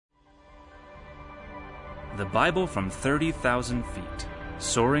The Bible from 30,000 feet,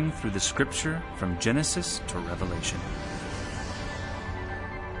 soaring through the Scripture from Genesis to Revelation.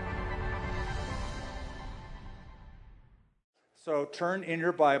 So turn in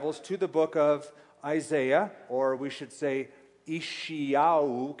your Bibles to the book of Isaiah, or we should say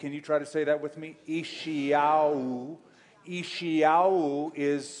Ishayahu. Can you try to say that with me? Ishayahu. Ishayahu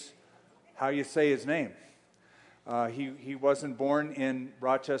is how you say his name. He wasn't born in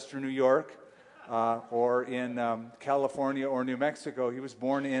Rochester, New York, or in California or New Mexico. He was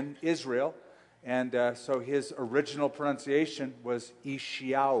born in Israel, and so his original pronunciation was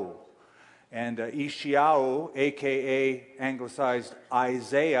Ishayahu. And Ishayahu, a.k.a. anglicized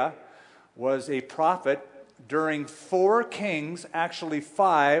Isaiah, was a prophet during 4 kings, actually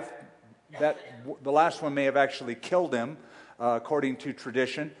 5. That the last one may have actually killed him, according to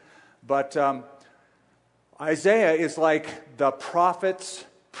tradition. But Isaiah is like the prophet's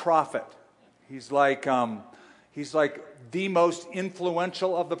prophet. He's like the most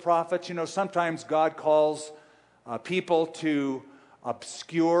influential of the prophets. You know, sometimes God calls people to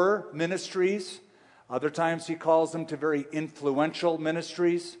obscure ministries. Other times he calls them to very influential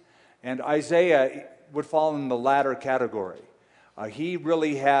ministries. And Isaiah would fall in the latter category. He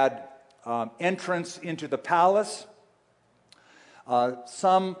really had entrance into the palace.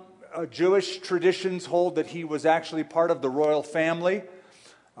 Some Jewish traditions hold that he was actually part of the royal family.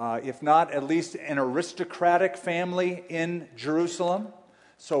 If not, at least an aristocratic family in Jerusalem.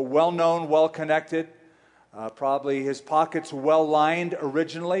 So well-known, well-connected. Probably his pockets well-lined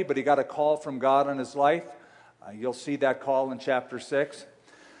originally, but he got a call from God on his life. You'll see that call in chapter 6.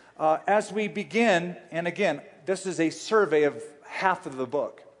 As we begin, and again, this is a survey of half of the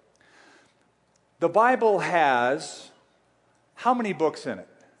book. The Bible has how many books in it?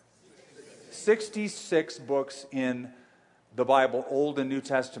 66 books in the Bible, Old and New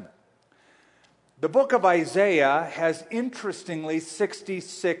Testament. The book of Isaiah has, interestingly,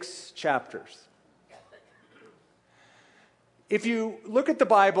 66 chapters. If you look at the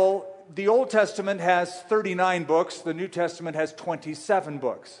Bible, the Old Testament has 39 books, the New Testament has 27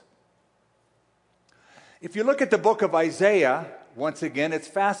 books. If you look at the book of Isaiah, once again, it's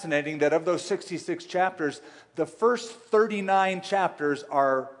fascinating that of those 66 chapters, the first 39 chapters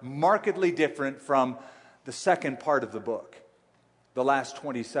are markedly different from the second part of the book, the last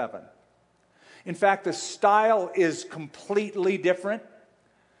 27. In fact, the style is completely different.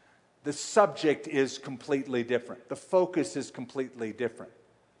 The subject is completely different. The focus is completely different.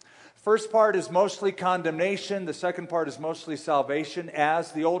 First part is mostly condemnation. The second part is mostly salvation,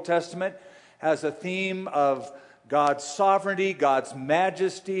 as the Old Testament has a theme of God's sovereignty, God's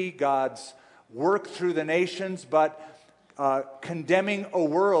majesty, God's work through the nations, but condemning a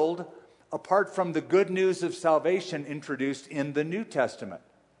world apart from the good news of salvation introduced in the New Testament.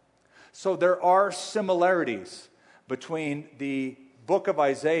 So there are similarities between the book of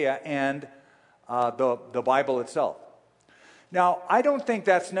Isaiah and the Bible itself. Now, I don't think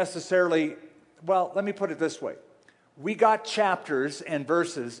that's necessarily, well, let me put it this way. We got chapters and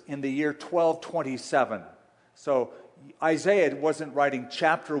verses in the year 1227. So Isaiah wasn't writing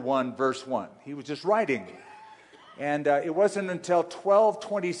chapter 1, verse 1. He was just writing. And it wasn't until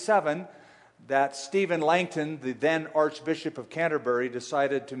 1227 that Stephen Langton, the then Archbishop of Canterbury,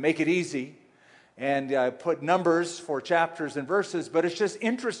 decided to make it easy and put numbers for chapters and verses. But it's just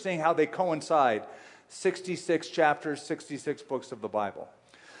interesting how they coincide. 66 chapters, 66 books of the Bible.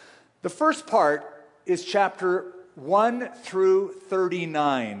 The first part is chapter 1 through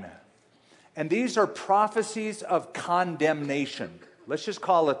 39. And these are prophecies of condemnation. Let's just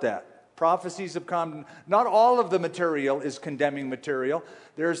call it that. Prophecies of condemnation. Not all of the material is condemning material.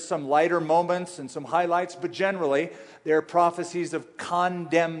 There's some lighter moments and some highlights, but generally they're prophecies of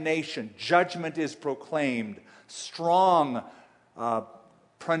condemnation. Judgment is proclaimed. Strong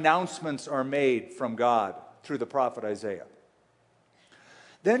pronouncements are made from God through the prophet Isaiah.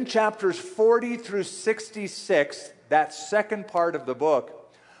 Then chapters 40 through 66, that second part of the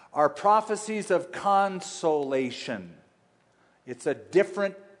book, are prophecies of consolation. It's a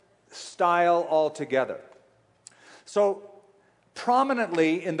different style altogether. So,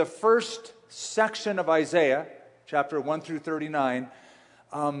 prominently in the first section of Isaiah, chapter 1 through 39,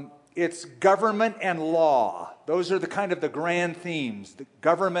 it's government and law. Those are the grand themes, the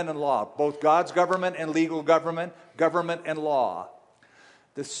government and law, both God's government and legal government, government and law.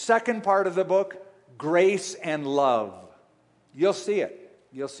 The second part of the book, grace and love. You'll see it.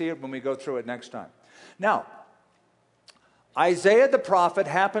 You'll see it when we go through it next time. Now, Isaiah the prophet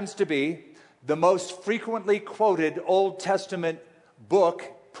happens to be the most frequently quoted Old Testament book,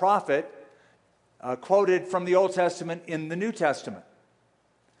 prophet, quoted from the Old Testament in the New Testament.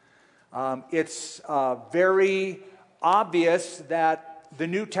 It's very obvious that the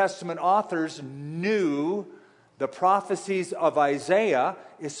New Testament authors knew the prophecies of Isaiah,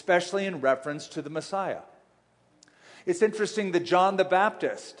 especially in reference to the Messiah. It's interesting that John the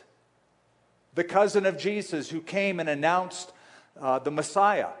Baptist, the cousin of Jesus who came and announced the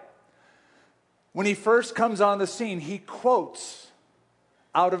Messiah, when he first comes on the scene, he quotes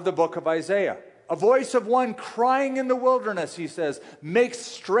out of the book of Isaiah. A voice of one crying in the wilderness, he says, make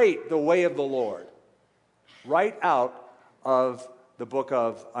straight the way of the Lord. Right out of the book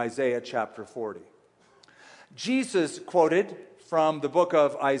of Isaiah chapter 40. Jesus quoted from the book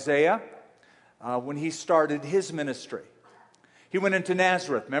of Isaiah when he started his ministry. He went into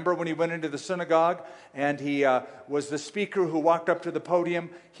Nazareth. Remember when he went into the synagogue and he was the speaker who walked up to the podium?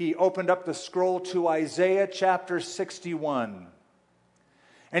 He opened up the scroll to Isaiah chapter 61.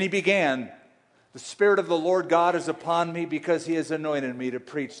 And he began, the Spirit of the Lord God is upon me because he has anointed me to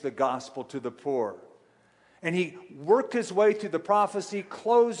preach the gospel to the poor. And he worked his way through the prophecy,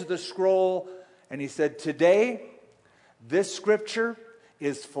 closed the scroll, and he said, today, this scripture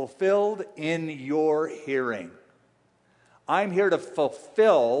is fulfilled in your hearing. I'm here to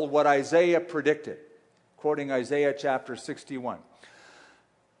fulfill what Isaiah predicted, quoting Isaiah chapter 61.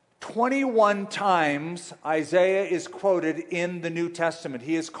 21 times Isaiah is quoted in the New Testament.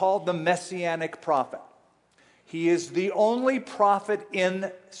 He is called the Messianic prophet. He is the only prophet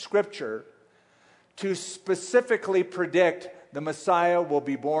in Scripture to specifically predict the Messiah will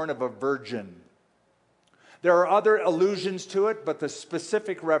be born of a virgin. There are other allusions to it, but the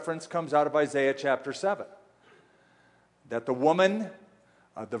specific reference comes out of Isaiah chapter 7. That the woman,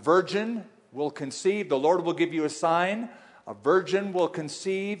 the virgin, will conceive. The Lord will give you a sign. A virgin will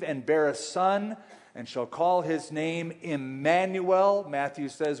conceive and bear a son, and shall call his name Emmanuel, Matthew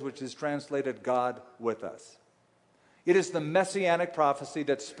says, which is translated God with us. It is the Messianic prophecy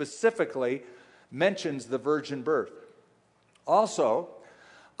that specifically mentions the virgin birth. Also,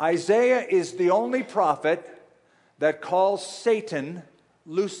 Isaiah is the only prophet that calls Satan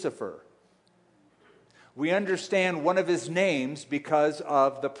Lucifer. We understand one of his names because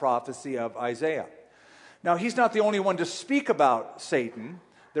of the prophecy of Isaiah. Now, he's not the only one to speak about Satan.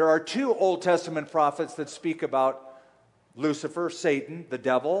 There are two Old Testament prophets that speak about Lucifer, Satan, the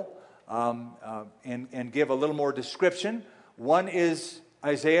devil, and give a little more description. One is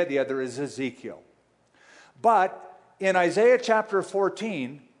Isaiah, the other is Ezekiel. But in Isaiah chapter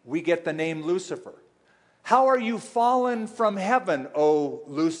 14, we get the name Lucifer. How are you fallen from heaven, O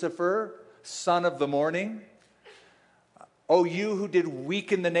Lucifer, son of the morning? O you who did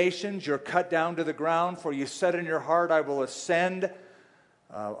weaken the nations, you're cut down to the ground, for you said in your heart, I will ascend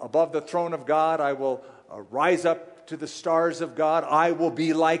above the throne of God, I will rise up to the stars of God, I will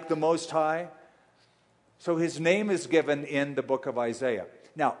be like the Most High. So his name is given in the book of Isaiah.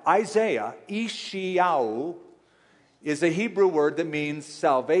 Now, Isaiah, Ishiyahu, is a Hebrew word that means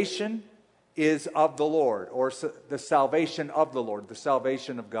salvation is of the Lord, or the salvation of the Lord, the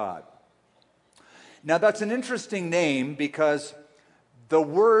salvation of God. Now, that's an interesting name because the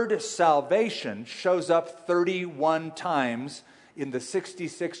word salvation shows up 31 times in the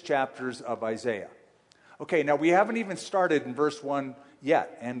 66 chapters of Isaiah. Okay, now we haven't even started in verse 1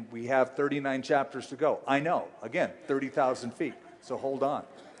 yet, and we have 39 chapters to go. I know, again, 30,000 feet, so hold on.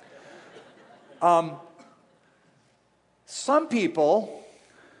 Some people,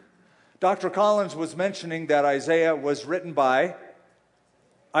 Dr. Collins was mentioning that Isaiah was written by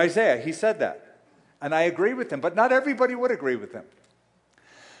Isaiah. He said that. And I agree with him, but not everybody would agree with him.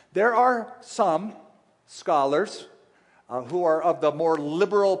 There are some scholars who are of the more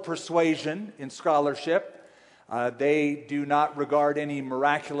liberal persuasion in scholarship. They do not regard any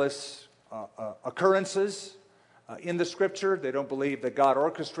miraculous occurrences in the Scripture. They don't believe that God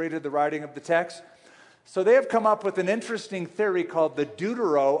orchestrated the writing of the text. So they have come up with an interesting theory called the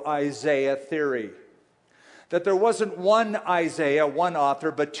Deutero-Isaiah theory. That there wasn't one Isaiah, one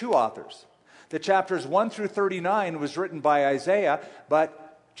author, but two authors. The chapters 1 through 39 was written by Isaiah,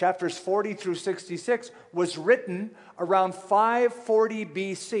 but chapters 40 through 66 was written around 540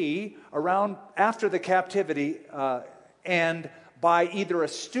 BC, around after the captivity, and by either a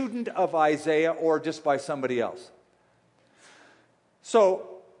student of Isaiah or just by somebody else.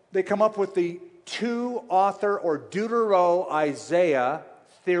 So they come up with the two-author or Deutero-Isaiah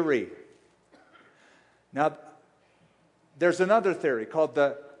theory. Now, there's another theory called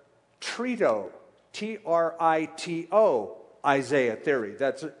the Trito, T-R-I-T-O, Isaiah theory.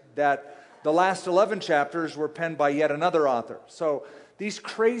 That the last 11 chapters were penned by yet another author. So these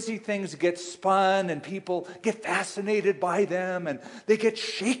crazy things get spun and people get fascinated by them and they get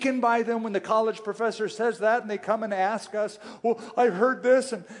shaken by them when the college professor says that and they come and ask us, well, I heard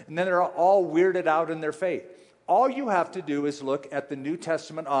this, and then they're all weirded out in their faith. All you have to do is look at the New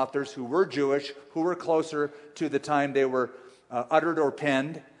Testament authors who were Jewish, who were closer to the time they were uttered or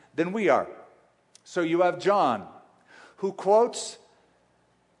penned than we are. So you have John, who quotes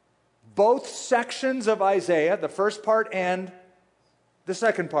both sections of Isaiah, the first part and the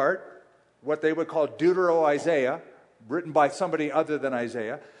second part, what they would call Deutero-Isaiah, written by somebody other than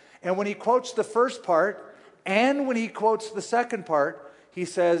Isaiah. And when he quotes the first part and when he quotes the second part, he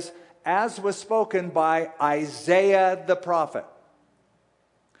says, as was spoken by Isaiah the prophet.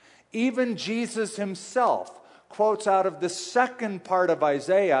 Even Jesus himself quotes out of the second part of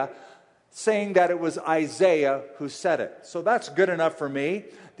Isaiah, saying that it was Isaiah who said it. So that's good enough for me.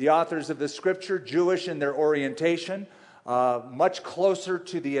 The authors of the scripture, Jewish in their orientation, much closer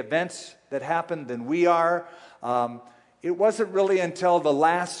to the events that happened than we are. It wasn't really until the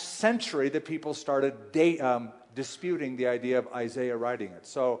last century that people started disputing the idea of Isaiah writing it.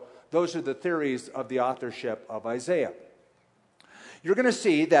 So those are the theories of the authorship of Isaiah. You're going to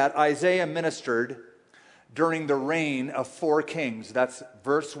see that Isaiah ministered during the reign of 4 kings. That's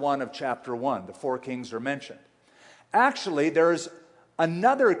verse 1 of chapter 1. The 4 kings are mentioned. Actually, there's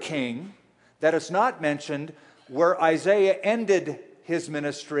another king that is not mentioned where Isaiah ended his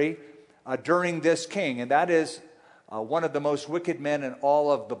ministry during this king, and that is one of the most wicked men in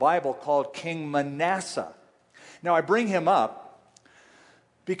all of the Bible called King Manasseh. Now, I bring him up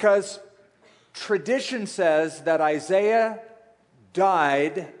because tradition says that Isaiah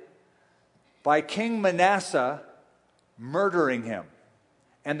died by King Manasseh murdering him.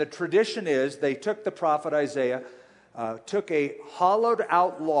 And the tradition is they took the prophet Isaiah, took a hollowed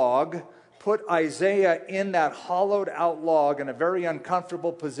out log, put Isaiah in that hollowed out log in a very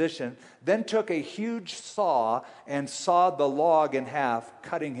uncomfortable position, then took a huge saw and sawed the log in half,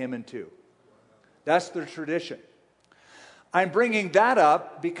 cutting him in two. That's the tradition. I'm bringing that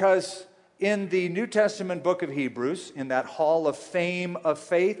up because in the New Testament book of Hebrews, in that Hall of Fame of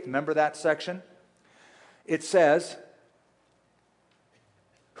Faith, remember that section? It says,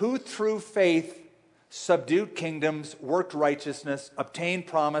 who through faith subdued kingdoms, worked righteousness, obtained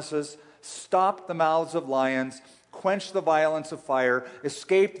promises, stopped the mouths of lions, quenched the violence of fire,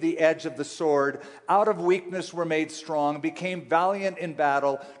 escaped the edge of the sword, out of weakness were made strong, became valiant in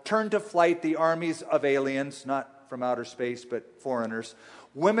battle, turned to flight the armies of aliens, not from outer space, but foreigners.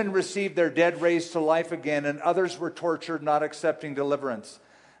 Women received their dead raised to life again, and others were tortured, not accepting deliverance,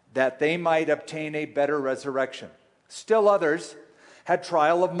 that they might obtain a better resurrection. Still others had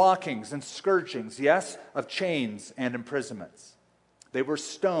trial of mockings and scourgings, yes, of chains and imprisonments. They were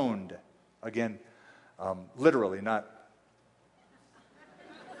stoned, again, literally, not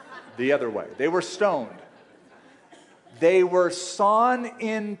the other way. They were stoned. They were sawn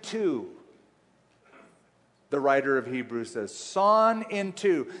in two. The writer of Hebrews says, sawn in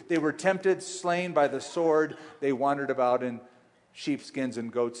two. They were tempted, slain by the sword. They wandered about in sheepskins and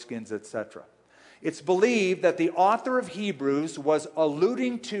goatskins, etc. It's believed that the author of Hebrews was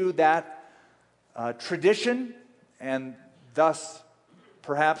alluding to that tradition, and thus,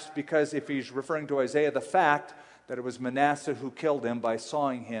 perhaps because if he's referring to Isaiah, the fact that it was Manasseh who killed him by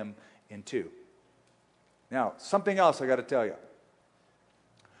sawing him in two. Now, something else I got to tell you.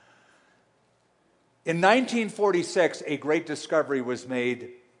 In 1946, a great discovery was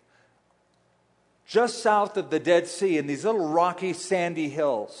made just south of the Dead Sea in these little rocky, sandy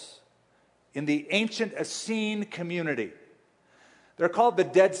hills in the ancient Essene community. They're called the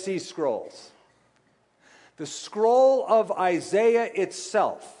Dead Sea Scrolls. The scroll of Isaiah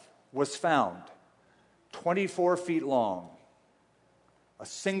itself was found 24 feet long, a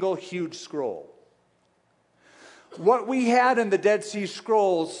single huge scroll. What we had in the Dead Sea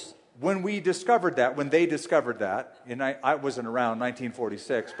Scrolls when they discovered that, and I wasn't around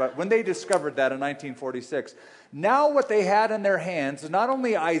 1946, but when they discovered that in 1946, now what they had in their hands is not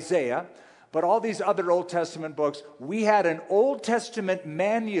only Isaiah, but all these other Old Testament books. We had an Old Testament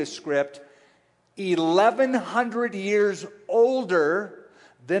manuscript 1,100 years older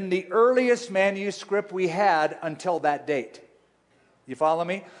than the earliest manuscript we had until that date. You follow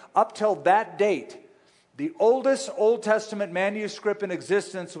me? Up till that date, the oldest Old Testament manuscript in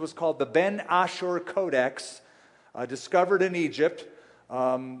existence was called the Ben Ashur Codex, discovered in Egypt,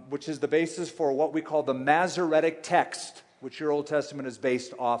 which is the basis for what we call the Masoretic text, which your Old Testament is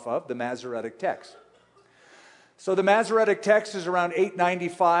based off of, the Masoretic text. So the Masoretic text is around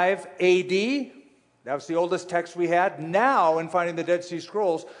 895 AD. That was the oldest text we had. Now, in finding the Dead Sea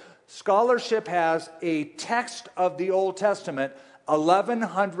Scrolls, scholarship has a text of the Old Testament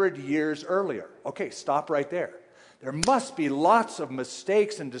 1,100 years earlier. Okay, stop right there. There must be lots of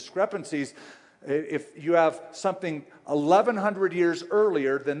mistakes and discrepancies if you have something 1,100 years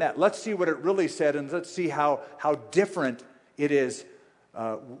earlier than that. Let's see what it really said, and let's see how different it is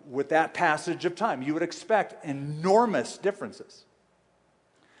with that passage of time. You would expect enormous differences.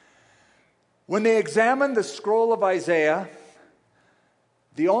 When they examined the scroll of Isaiah,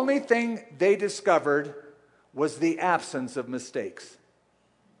 the only thing they discovered was the absence of mistakes.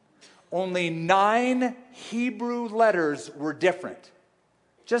 Only 9 Hebrew letters were different.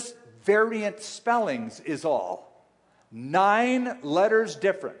 Just variant spellings is all. 9 letters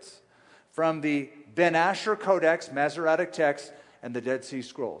difference from the Ben Asher Codex, Masoretic text, and the Dead Sea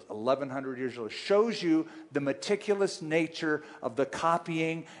Scrolls. 1,100 years old. Shows you the meticulous nature of the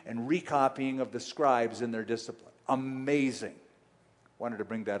copying and recopying of the scribes in their discipline. Amazing. Wanted to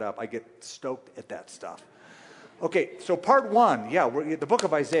bring that up. I get stoked at that stuff. Okay, so part 1. Yeah, the book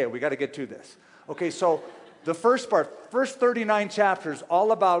of Isaiah. We got to get to this. Okay, so the first part, first 39 chapters,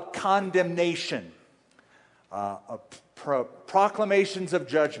 all about condemnation. Proclamations of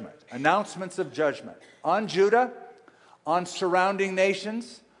judgment, announcements of judgment on Judah, on surrounding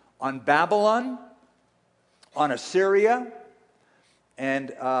nations, on Babylon, on Assyria,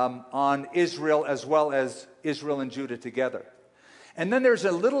 and on Israel, as well as Israel and Judah together. And then there's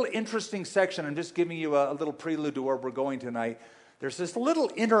a little interesting section. I'm just giving you a little prelude to where we're going tonight. There's this little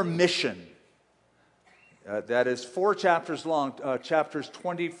intermission that is 4 chapters long, chapters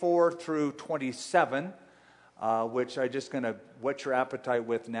 24 through 27, which I'm just going to whet your appetite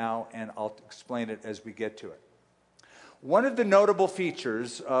with now, and I'll explain it as we get to it. One of the notable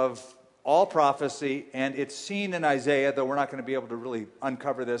features of all prophecy, and it's seen in Isaiah, though we're not going to be able to really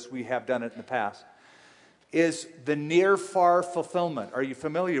uncover this, we have done it in the past, is the near-far fulfillment. Are you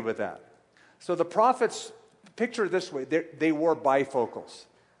familiar with that? So the prophets, picture it this way, they wore bifocals.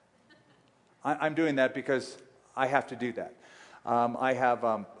 I'm doing that because I have to do that. I have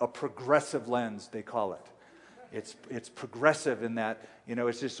a progressive lens, they call it. It's progressive in that,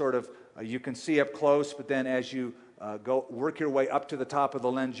 it's just sort of, you can see up close, but then as you go work your way up to the top of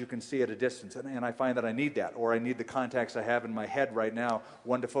the lens, you can see at a distance. And I find that I need that, or I need the contacts I have in my head right now,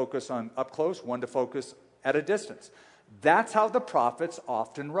 one to focus on up close, one to focus at a distance. That's how the prophets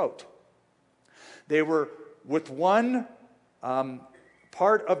often wrote. They were with one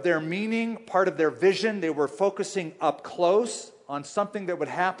part of their meaning, part of their vision. They were focusing up close on something that would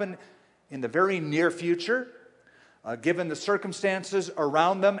happen in the very near future, given the circumstances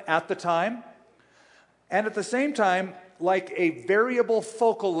around them at the time. And at the same time, like a variable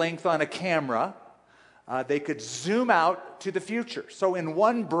focal length on a camera, they could zoom out to the future. So in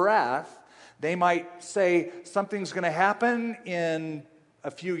one breath, they might say something's going to happen in a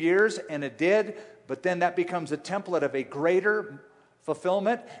few years, and it did, but then that becomes a template of a greater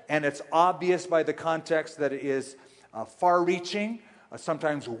fulfillment, and it's obvious by the context that it is far-reaching,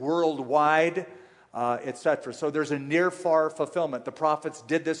 sometimes worldwide, etc. So there's a near-far fulfillment. The prophets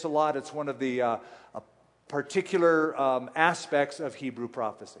did this a lot. It's one of the particular aspects of Hebrew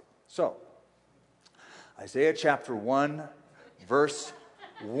prophecy. So, Isaiah chapter 1, verse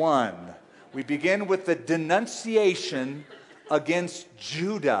 1. We begin with the denunciation against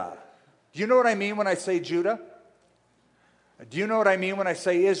Judah. Do you know what I mean when I say Judah? Do you know what I mean when I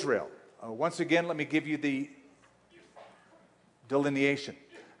say Israel? Once again, let me give you the delineation.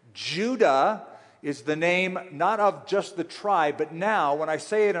 Judah is the name not of just the tribe, but now when I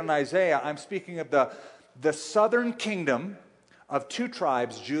say it in Isaiah, I'm speaking of the southern kingdom of 2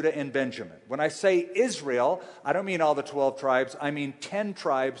 tribes, Judah and Benjamin. When I say Israel, I don't mean all the 12 tribes. I mean 10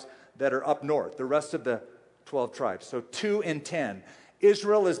 tribes that are up north, the rest of the 12 tribes. So 2 and 10.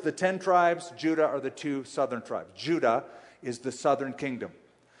 Israel is the 10 tribes. Judah are the 2 southern tribes. Judah is the southern kingdom.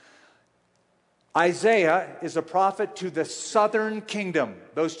 Isaiah is a prophet to the southern kingdom,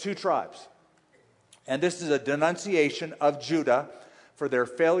 those 2 tribes. And this is a denunciation of Judah for their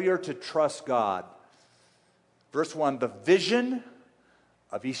failure to trust God. Verse 1, the vision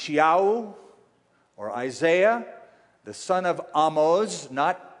of Ishayahu, or Isaiah, the son of Amoz,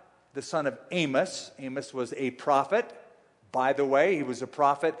 not the son of Amos. Amos was a prophet. By the way, he was a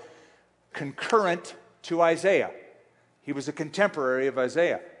prophet concurrent to Isaiah. He was a contemporary of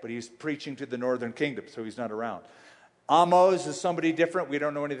Isaiah, but he's preaching to the northern kingdom, so he's not around. Amoz is somebody different. We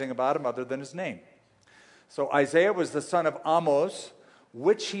don't know anything about him other than his name. So Isaiah was the son of Amoz,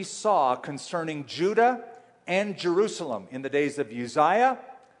 which he saw concerning Judah and Jerusalem in the days of Uzziah,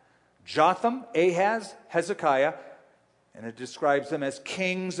 Jotham, Ahaz, Hezekiah, and it describes them as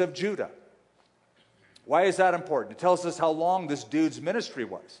kings of Judah. Why is that important? It tells us how long this dude's ministry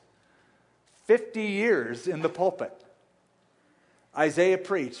was. 50 years in the pulpit. Isaiah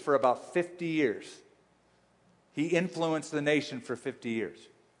preached for about 50 years. He influenced the nation for 50 years.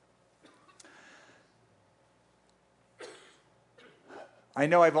 I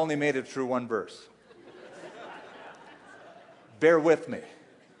know I've only made it through one verse. Bear with me.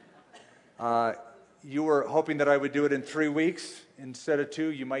 You were hoping that I would do it in 3 weeks instead of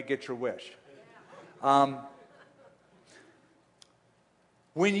 2. You might get your wish.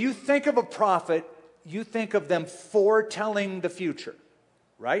 When you think of a prophet, you think of them foretelling the future,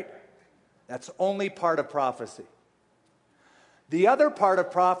 right? That's only part of prophecy. The other part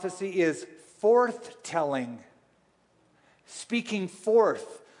of prophecy is forthtelling, speaking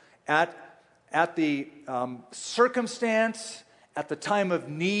forth at the circumstance, at the time of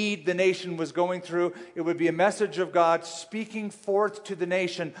need the nation was going through. It would be a message of God speaking forth to the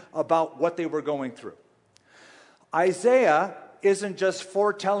nation about what they were going through. Isaiah isn't just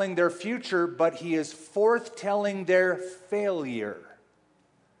foretelling their future, but he is forthtelling their failure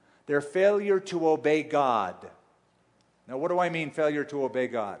to obey God. Now, what do I mean, failure to obey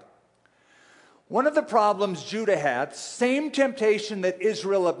God? One of the problems Judah had, same temptation that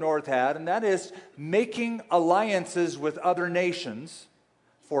Israel up north had, and that is making alliances with other nations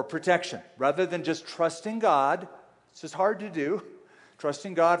for protection. Rather than just trusting God, it's just hard to do,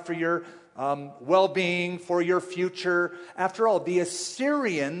 trusting God for your well-being, for your future. After all, the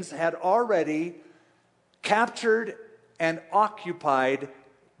Assyrians had already captured and occupied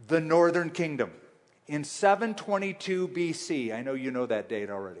the northern kingdom in 722 BC. I know you know that date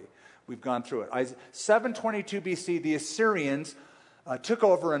already. We've gone through it. 722 BC, the Assyrians took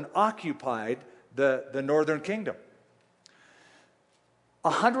over and occupied the northern kingdom.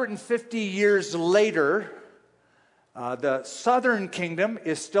 150 years later, the southern kingdom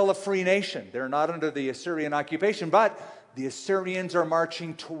is still a free nation. They're not under the Assyrian occupation, but the Assyrians are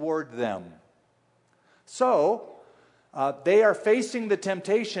marching toward them. So, they are facing the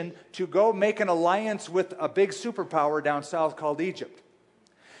temptation to go make an alliance with a big superpower down south called Egypt.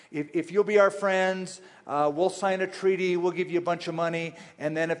 If you'll be our friends, we'll sign a treaty, we'll give you a bunch of money,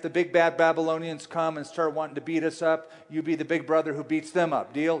 and then if the big bad Babylonians come and start wanting to beat us up, you be the big brother who beats them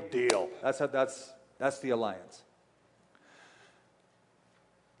up. Deal? Deal. That's the alliance.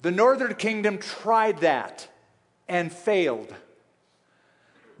 The northern kingdom tried that and failed.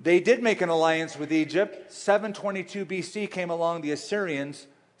 They did make an alliance with Egypt. 722 BC came along, the Assyrians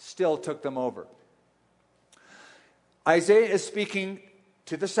still took them over. Isaiah is speaking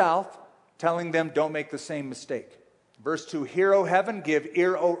to the south, telling them don't make the same mistake. Verse 2, hear, O heaven, give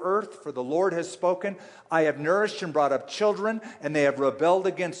ear, O earth, for the Lord has spoken. I have nourished and brought up children, and they have rebelled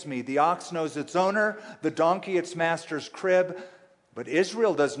against me. The ox knows its owner, the donkey its master's crib, but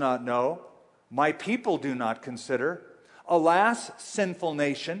Israel does not know. My people do not consider. Alas, sinful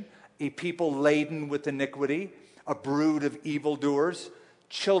nation, a people laden with iniquity, a brood of evildoers,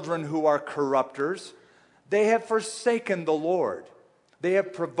 children who are corrupters. They have forsaken the Lord. They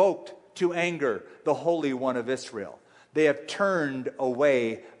have provoked to anger the Holy One of Israel. They have turned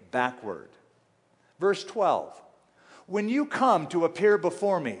away backward. Verse 12, when you come to appear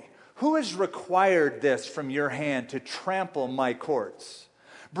before me, who has required this from your hand to trample my courts?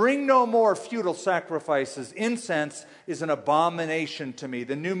 Bring no more futile sacrifices. Incense is an abomination to me.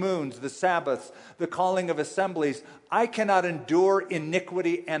 The new moons, the Sabbaths, the calling of assemblies. I cannot endure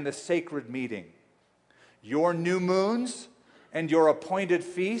iniquity and the sacred meeting. Your new moons and your appointed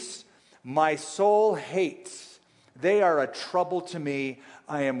feasts, my soul hates. They are a trouble to me.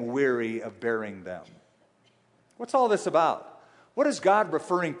 I am weary of bearing them. What's all this about? What is God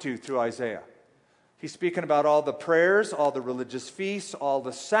referring to through Isaiah? He's speaking about all the prayers, all the religious feasts, all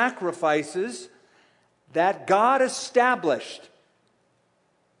the sacrifices that God established.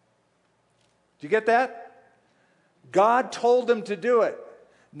 Do you get that? God told them to do it.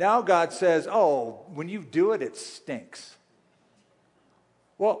 Now God says, oh, when you do it, it stinks.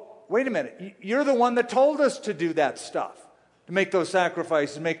 Well, wait a minute. You're the one that told us to do that stuff, to make those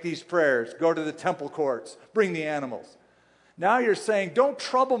sacrifices, make these prayers, go to the temple courts, bring the animals. Now you're saying, don't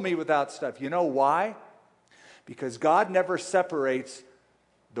trouble me with that stuff. You know why? Because God never separates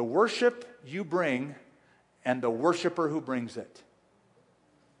the worship you bring and the worshiper who brings it.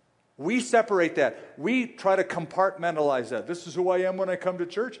 We separate that. We try to compartmentalize that. This is who I am when I come to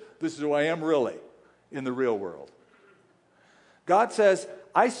church. This is who I am really in the real world. God says,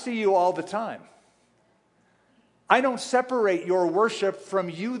 I see you all the time. I don't separate your worship from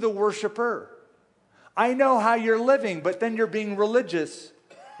you, the worshiper. I know how you're living, but then you're being religious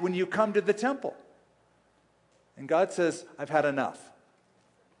when you come to the temple. And God says, I've had enough.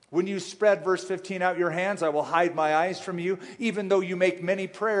 When you spread, verse 15, out your hands, I will hide my eyes from you. Even though you make many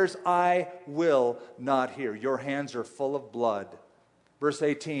prayers, I will not hear. Your hands are full of blood. Verse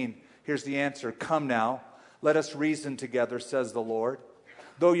 18, here's the answer. Come now, let us reason together, says the Lord.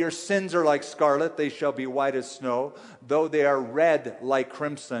 Though your sins are like scarlet, they shall be white as snow. Though they are red like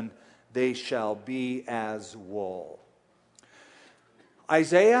crimson, they shall be as wool.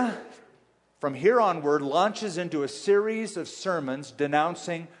 Isaiah, from here onward, launches into a series of sermons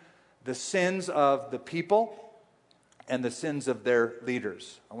denouncing the sins of the people and the sins of their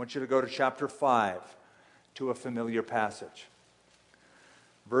leaders. I want you to go to chapter 5, to a familiar passage.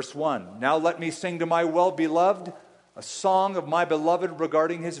 Verse 1, now let me sing to my well-beloved a song of my beloved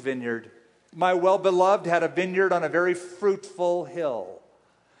regarding his vineyard. My well-beloved had a vineyard on a very fruitful hill.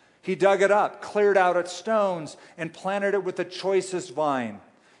 He dug it up, cleared out its stones, and planted it with the choicest vine.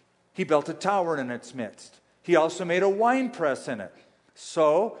 He built a tower in its midst. He also made a winepress in it.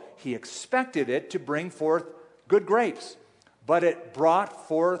 So he expected it to bring forth good grapes, but it brought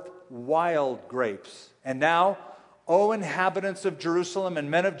forth wild grapes. And now, O inhabitants of Jerusalem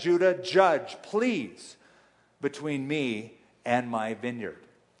and men of Judah, judge, please, between me and my vineyard.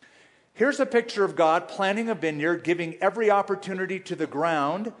 Here's a picture of God planting a vineyard, giving every opportunity to the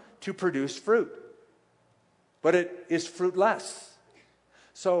ground to produce fruit. But it is fruitless.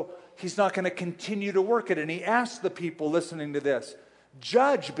 So he's not going to continue to work it. And he asks the people listening to this,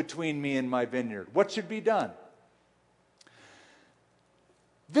 judge between me and my vineyard. What should be done?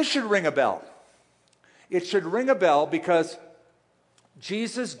 This should ring a bell. It should ring a bell because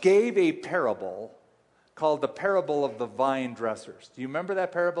Jesus gave a parable called the parable of the vine dressers. Do you remember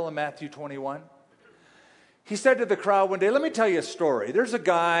that parable in Matthew 21? He said to the crowd one day, let me tell you a story. There's a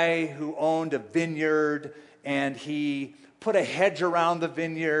guy who owned a vineyard, and he put a hedge around the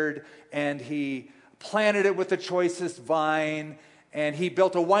vineyard, and he planted it with the choicest vine, and he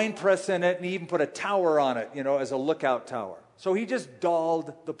built a wine press in it, and he even put a tower on it, as a lookout tower. So he just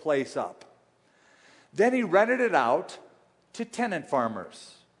dolled the place up. Then he rented it out to tenant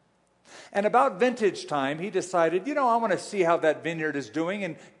farmers. And about vintage time, he decided, I want to see how that vineyard is doing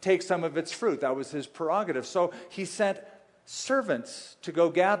and take some of its fruit. That was his prerogative. So he sent servants to go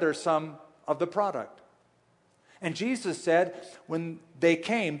gather some of the product. And Jesus said, when they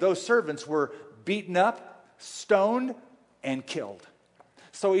came, those servants were beaten up, stoned, and killed.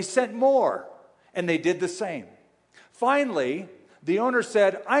 So he sent more, and they did the same. Finally, the owner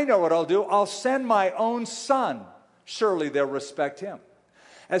said, I know what I'll do. I'll send my own son. Surely they'll respect him.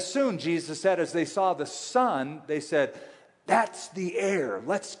 As soon, Jesus said, as they saw the son, they said, that's the heir.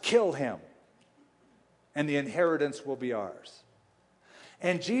 Let's kill him. And the inheritance will be ours.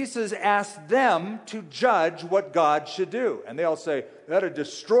 And Jesus asked them to judge what God should do. And they all say, we ought to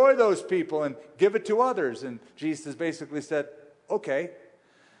destroy those people and give it to others. And Jesus basically said, okay,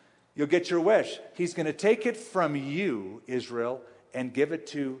 you'll get your wish. He's going to take it from you, Israel, and give it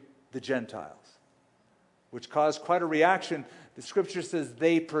to the Gentiles, which caused quite a reaction. The scripture says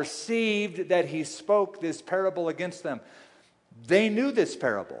they perceived that he spoke this parable against them. They knew this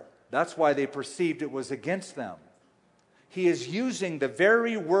parable. That's why they perceived it was against them. He is using the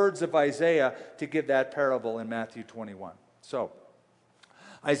very words of Isaiah to give that parable in Matthew 21. So,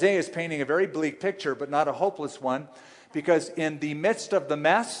 Isaiah is painting a very bleak picture, but not a hopeless one, because in the midst of the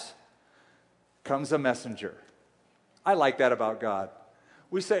mess comes a messenger. I like that about God.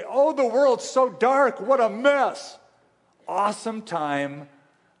 We say, oh, the world's so dark, what a mess. Awesome time,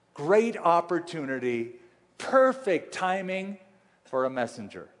 great opportunity, perfect timing for a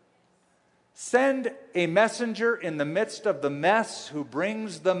messenger. Send a messenger in the midst of the mess who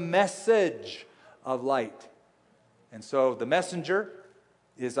brings the message of light. And so the messenger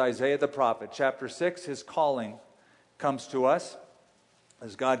is Isaiah the prophet. Chapter 6, his calling comes to us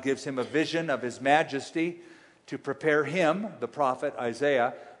as God gives him a vision of his majesty to prepare him, the prophet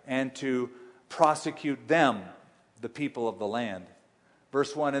Isaiah, and to prosecute them, the people of the land.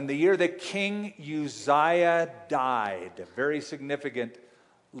 Verse 1, in the year that King Uzziah died, a very significant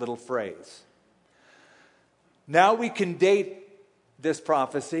little phrase. Now we can date this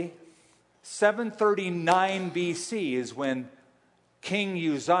prophecy. 739 BC is when King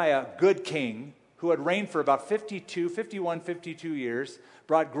Uzziah, good king, who had reigned for about 52 years,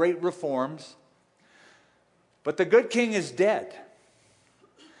 brought great reforms. But the good king is dead.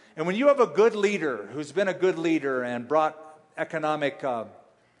 And when you have a good leader who's been a good leader and brought economic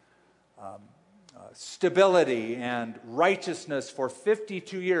stability and righteousness for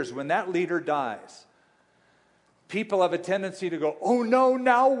 52 years, when that leader dies, people have a tendency to go, oh no,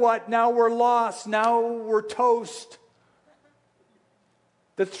 now what? Now we're lost. Now we're toast.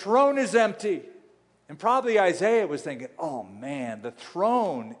 The throne is empty. And probably Isaiah was thinking, oh man, the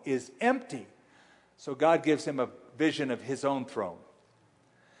throne is empty. So God gives him a vision of his own throne.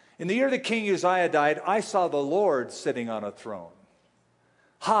 In the year that King Uzziah died, I saw the Lord sitting on a throne.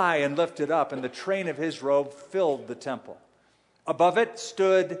 high and lifted up, and the train of his robe filled the temple. Above it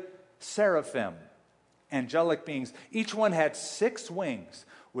stood seraphim, angelic beings. Each one had 6 wings.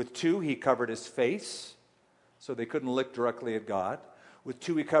 With 2 he covered his face, so they couldn't look directly at God. With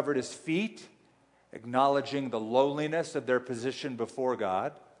 2 he covered his feet, acknowledging the lowliness of their position before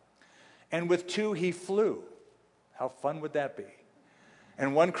God. And with 2 he flew. How fun would that be?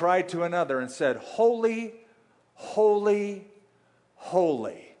 And one cried to another and said, Holy, holy,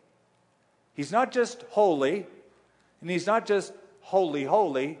 holy. He's not just holy, and he's not just holy,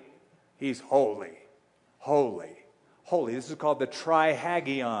 holy. He's holy, holy, holy. This is called the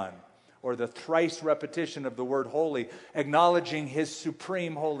trihagion, or the thrice repetition of the word holy, acknowledging his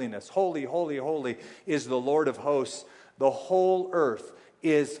supreme holiness. Holy, holy, holy is the Lord of hosts. The whole earth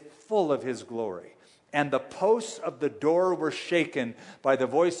is full of his glory. And the posts of the door were shaken by the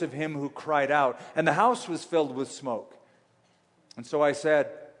voice of him who cried out, and the house was filled with smoke. And so I said,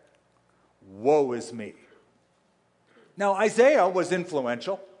 woe is me. Now, Isaiah was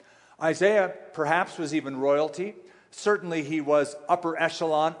influential. Isaiah perhaps was even royalty. Certainly he was upper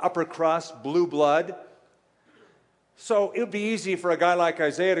echelon, upper crust, blue blood. So it would be easy for a guy like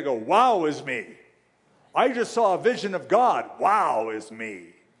Isaiah to go, wow is me. I just saw a vision of God. Wow is me.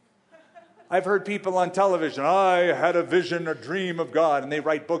 I've heard people on television, I had a vision, a dream of God, and they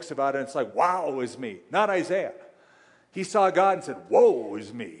write books about it, and it's like, wow is me. Not Isaiah. He saw God and said, woe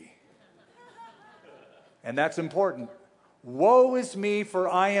is me. And that's important. Woe is me, for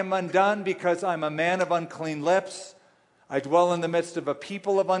I am undone, because I'm a man of unclean lips. I dwell in the midst of a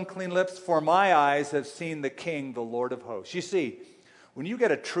people of unclean lips, for my eyes have seen the King, the Lord of hosts. You see, when you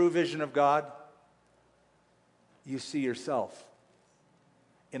get a true vision of God, you see yourself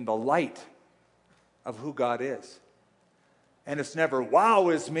in the light of who God is. And it's never, wow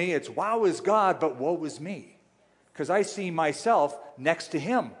is me, it's wow is God, but woe is me. Because I see myself next to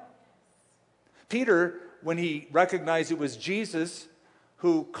him. Peter, when he recognized it was Jesus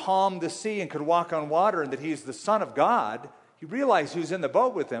who calmed the sea and could walk on water and that he's the Son of God, he realized who's in the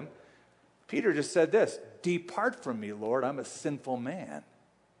boat with him. Peter just said this, depart from me, Lord, I'm a sinful man.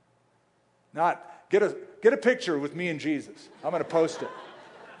 Not, get a picture with me and Jesus. I'm going to post it.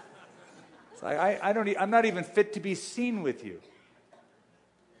 I'm not even fit to be seen with you.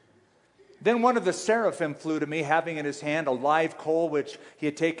 Then one of the seraphim flew to me, having in his hand a live coal, which he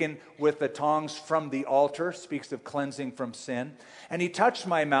had taken with the tongs from the altar, speaks of cleansing from sin. And he touched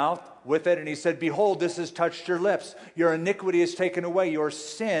my mouth with it, and he said, behold, this has touched your lips. Your iniquity is taken away. Your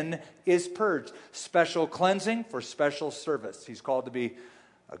sin is purged. Special cleansing for special service. He's called to be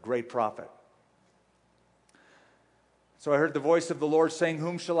a great prophet. So I heard the voice of the Lord saying,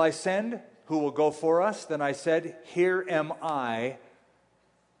 whom shall I send? Who will go for us? Then I said, here am I,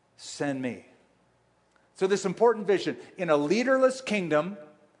 send me. So this important vision, in a leaderless kingdom,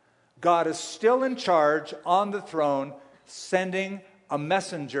 God is still in charge on the throne, sending a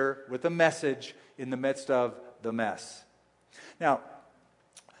messenger with a message in the midst of the mess. Now,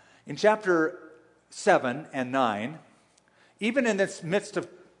 in chapter 7 and 9, even in this midst of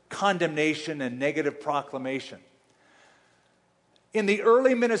condemnation and negative proclamation, in the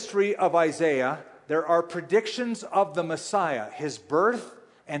early ministry of Isaiah, there are predictions of the Messiah, his birth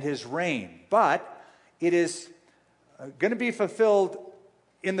and his reign. But it is going to be fulfilled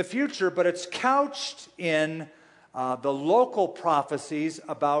in the future, but it's couched in the local prophecies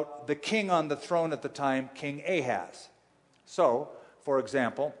about the king on the throne at the time, King Ahaz. So, for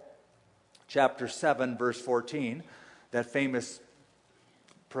example, chapter 7, verse 14, that famous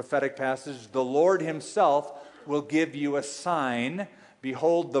prophetic passage, the Lord himself will give you a sign.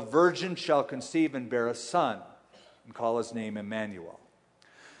 Behold, the virgin shall conceive and bear a son, and call his name Emmanuel.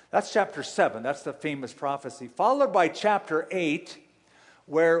 That's chapter 7. That's the famous prophecy. Followed by chapter 8,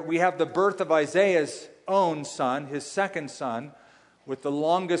 where we have the birth of Isaiah's own son, his second son, with the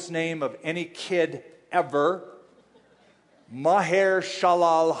longest name of any kid ever, Maher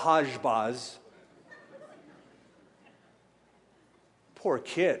Shalal Hashbaz. Poor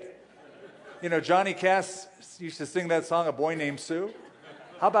kid. You know, Johnny Cass used to sing that song, A Boy Named Sue.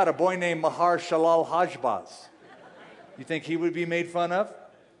 How about a boy named Maher Shalal Hashbaz? You think he would be made fun of?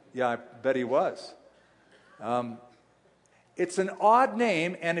 Yeah, I bet he was. It's an odd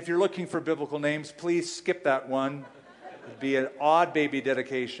name, and if you're looking for biblical names, please skip that one. It'd be an odd baby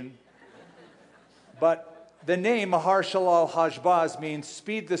dedication. But the name Maher Shalal Hashbaz means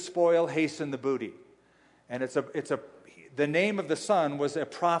speed the spoil, hasten the booty. And the name of the son was a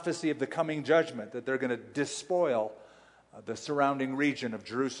prophecy of the coming judgment, that they're going to despoil the surrounding region of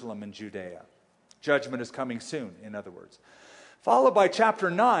Jerusalem and Judea. Judgment is coming soon, in other words. Followed by chapter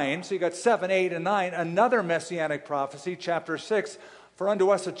 9, so you got 7, 8, and 9, another messianic prophecy, chapter 6, For unto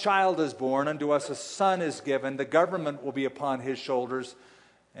us a child is born, unto us a son is given, the government will be upon his shoulders,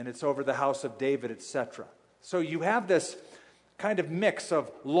 and it's over the house of David, etc. So you have this kind of mix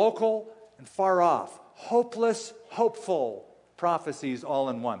of local and far off, hopeless, hopeful prophecies all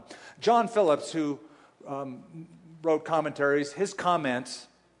in one. John Phillips, who wrote commentaries, his comments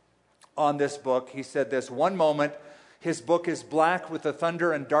on this book, he said this: one moment, his book is black with the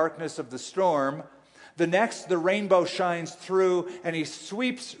thunder and darkness of the storm. The next, the rainbow shines through, and he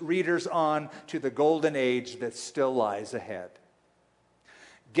sweeps readers on to the golden age that still lies ahead.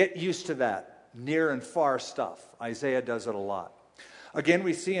 Get used to that near and far stuff. Isaiah does it a lot. Again,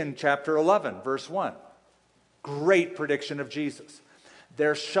 we see in chapter 11, verse 1, great prediction of Jesus.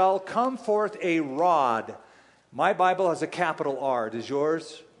 There shall come forth a rod. My Bible has a capital R. Does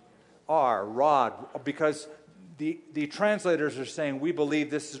yours? R, rod, because the translators are saying we believe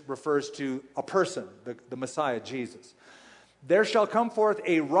this refers to a person, the Messiah, Jesus. There shall come forth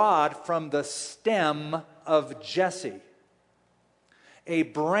a rod from the stem of Jesse. A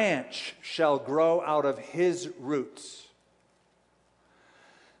branch shall grow out of his roots.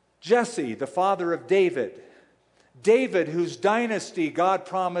 Jesse, the father of David. David, whose dynasty God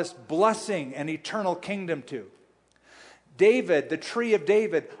promised blessing and eternal kingdom to. David, the tree of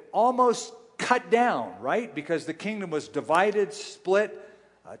David, almost cut down, right? Because the kingdom was divided, split,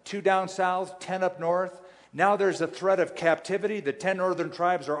 2 down south, 10 up north. Now there's a threat of captivity. The 10 northern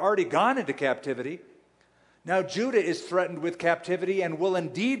tribes are already gone into captivity. Now Judah is threatened with captivity and will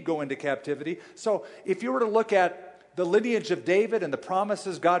indeed go into captivity. So if you were to look at the lineage of David and the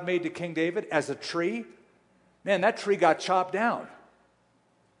promises God made to King David as a tree, man, that tree got chopped down.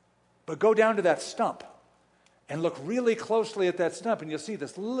 But go down to that stump and look really closely at that stump, and you'll see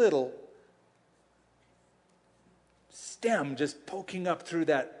this little stem just poking up through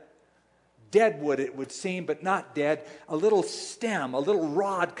that dead wood, it would seem, but not dead. A little stem, a little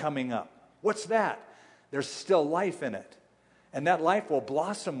rod coming up. What's that? There's still life in it. And that life will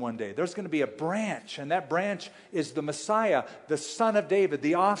blossom one day. There's going to be a branch, and that branch is the Messiah, the son of David,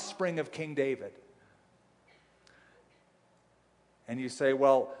 the offspring of King David. And you say,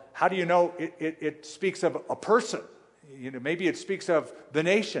 well, how do you know it speaks of a person? You know, maybe it speaks of the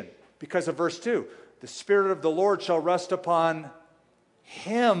nation. Because of verse 2, the Spirit of the Lord shall rest upon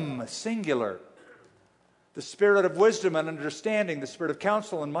him, singular. The Spirit of wisdom and understanding, the Spirit of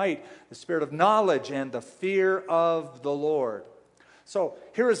counsel and might, the Spirit of knowledge and the fear of the Lord. So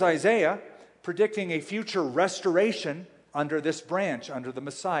here is Isaiah predicting a future restoration under this branch, under the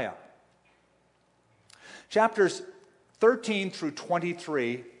Messiah. Chapters 13 through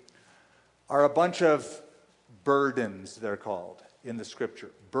 23 are a bunch of burdens, they're called in the Scripture.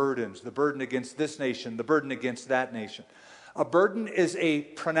 Burdens. The burden against this nation, the burden against that nation. A burden is a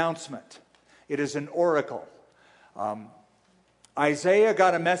pronouncement. It is an oracle. Isaiah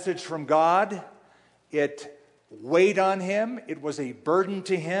got a message from God. It weighed on him. It was a burden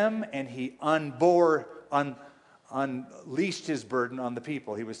to him, and he unleashed his burden on the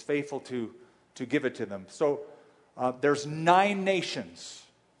people. He was faithful to give it to them. So there's 9 nations.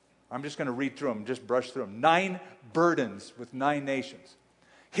 I'm just going to read through them, just brush through them. 9 burdens with 9 nations.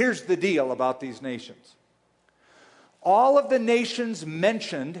 Here's the deal about these nations. All of the nations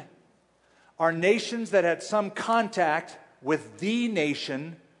mentioned are nations that had some contact with the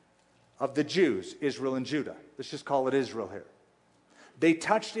nation of the Jews, Israel and Judah. Let's just call it Israel here. They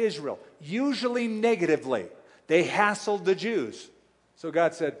touched Israel, usually negatively. They hassled the Jews. So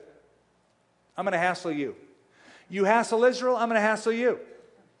God said, I'm going to hassle you. You hassle Israel, I'm going to hassle you.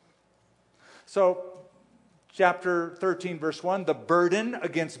 So, chapter 13, verse 1, the burden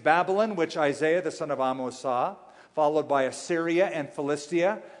against Babylon, which Isaiah, the son of Amos, saw, followed by Assyria and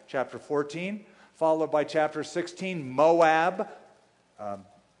Philistia, chapter 14, followed by chapter 16, Moab,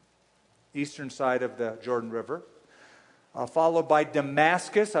 eastern side of the Jordan River, followed by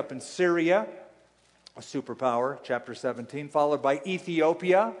Damascus up in Syria, a superpower, chapter 17, followed by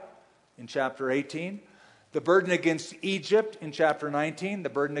Ethiopia in chapter 18, the burden against Egypt in chapter 19, the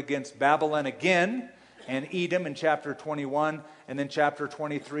burden against Babylon again, and Edom in chapter 21, and then chapter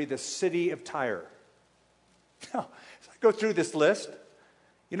 23, the city of Tyre. Now, as I go through this list,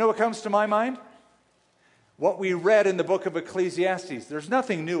 you know what comes to my mind? What we read in the book of Ecclesiastes. There's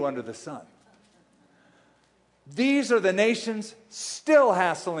nothing new under the sun. These are the nations still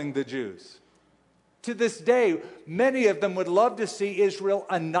hassling the Jews. To this day, many of them would love to see Israel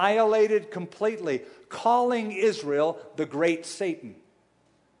annihilated completely, calling Israel the great Satan,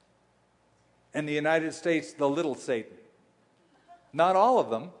 and the United States the little Satan. Not all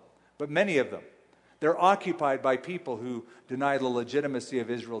of them, but many of them. They're occupied by people who deny the legitimacy of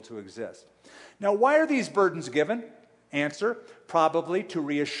Israel to exist. Now, why are these burdens given? Answer, probably to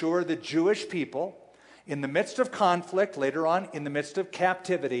reassure the Jewish people in the midst of conflict, later on in the midst of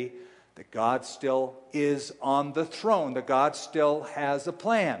captivity, that God still is on the throne, that God still has a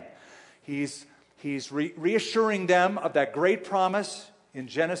plan. He's reassuring them of that great promise in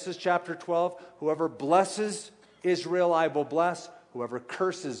Genesis chapter 12, whoever blesses Israel, I will bless. Whoever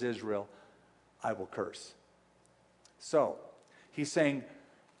curses Israel, I will curse. So, he's saying,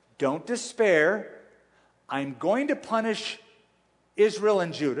 don't despair. I'm going to punish Israel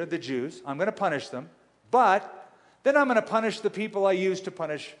and Judah, the Jews. I'm going to punish them. But then I'm going to punish the people I used to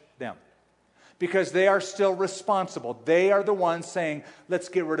punish them. Because they are still responsible. They are the ones saying, let's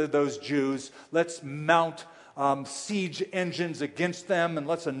get rid of those Jews. Let's mount siege engines against them and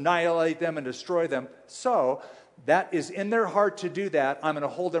let's annihilate them and destroy them. So, that is in their heart to do that. I'm going to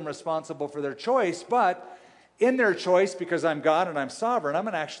hold them responsible for their choice. But in their choice, because I'm God and I'm sovereign, I'm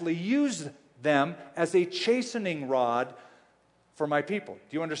going to actually use them as a chastening rod for my people.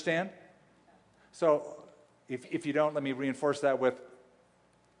 Do you understand? So, if you don't, let me reinforce that with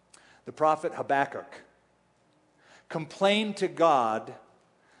the prophet Habakkuk complained to God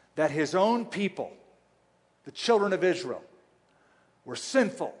that his own people, the children of Israel, were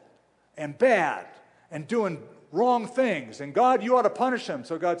sinful and bad and doing wrong things. And God, you ought to punish them.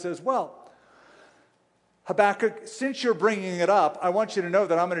 So God says, well, Habakkuk, since you're bringing it up, I want you to know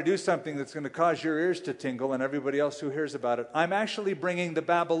that I'm going to do something that's going to cause your ears to tingle and everybody else who hears about it. I'm actually bringing the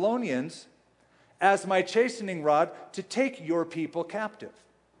Babylonians as my chastening rod to take your people captive.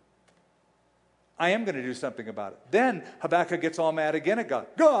 I am going to do something about it. Then Habakkuk gets all mad again at God.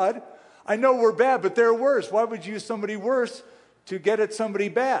 God, I know we're bad, but they're worse. Why would you use somebody worse to get at somebody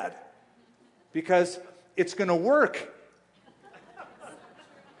bad? Because it's going to work.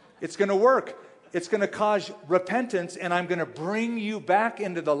 It's going to work. It's going to cause repentance, and I'm going to bring you back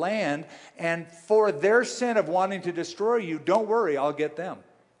into the land. And for their sin of wanting to destroy you, don't worry, I'll get them.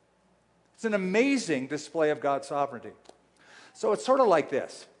 It's an amazing display of God's sovereignty. So it's sort of like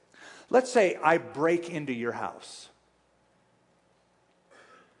this. Let's say I break into your house.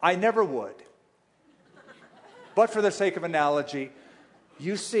 I never would. But for the sake of analogy,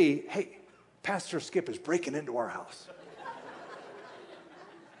 you see, hey, Pastor Skip is breaking into our house.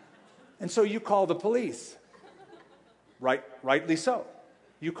 And so you call the police. Rightly so.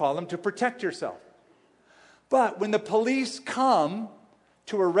 You call them to protect yourself. But when the police come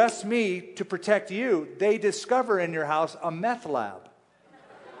to arrest me to protect you, they discover in your house a meth lab.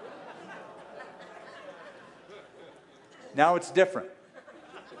 Now it's different.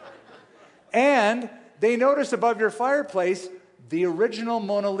 And they notice above your fireplace the original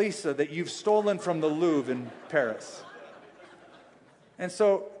Mona Lisa that you've stolen from the Louvre in Paris. And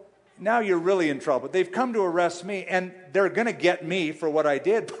so now you're really in trouble. They've come to arrest me, and they're going to get me for what I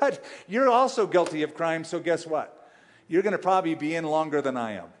did, but you're also guilty of crime, so guess what? You're going to probably be in longer than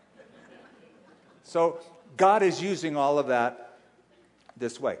I am. So God is using all of that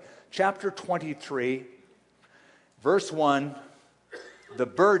this way. Chapter 23, verse 1, the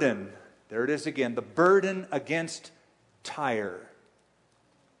burden, there it is again, the burden against Tyre.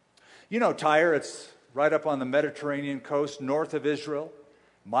 You know Tyre, it's right up on the Mediterranean coast, north of Israel,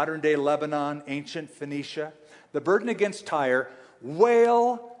 modern-day Lebanon, ancient Phoenicia. The burden against Tyre,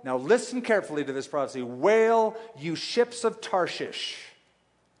 wail, now listen carefully to this prophecy, wail, you ships of Tarshish,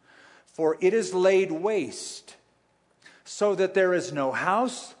 for it is laid waste, so that there is no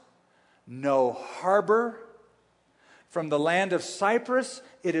house, no harbor. From the land of Cyprus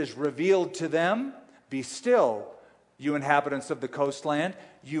it is revealed to them, be still, you inhabitants of the coastland,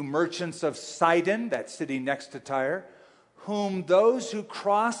 you merchants of Sidon, that city next to Tyre, whom those who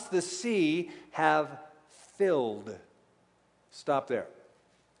cross the sea have filled. Stop there.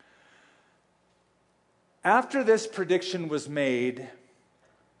 After this prediction was made,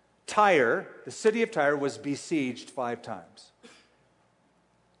 Tyre, the city of Tyre, was besieged 5 times.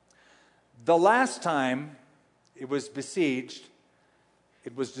 The last time it was besieged,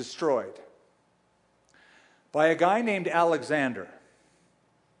 it was destroyed by a guy named Alexander.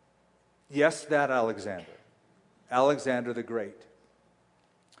 Yes, that Alexander. Alexander the Great.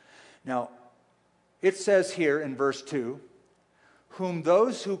 Now, it says here in verse 2, whom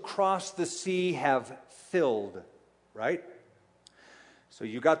those who cross the sea have filled, right? So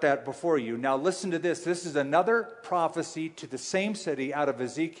you got that before you. Now listen to this. This is another prophecy to the same city out of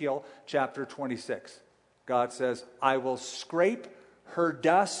Ezekiel chapter 26. God says, I will scrape her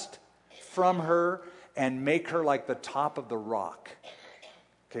dust from her and make her like the top of the rock.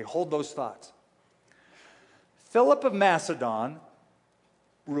 Okay, hold those thoughts. Philip of Macedon,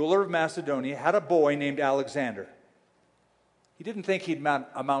 ruler of Macedonia, had a boy named Alexander. He didn't think he'd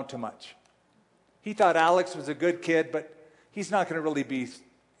amount to much. He thought Alex was a good kid, but he's not going to really be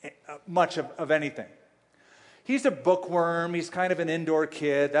much of anything. He's a bookworm. He's kind of an indoor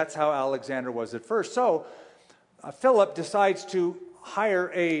kid. That's how Alexander was at first. So Philip decides to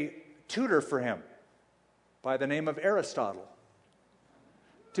hire a tutor for him by the name of Aristotle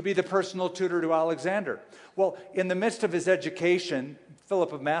to be the personal tutor to Alexander. Well, in the midst of his education,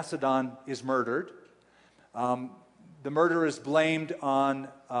 Philip of Macedon is murdered. The murder is blamed on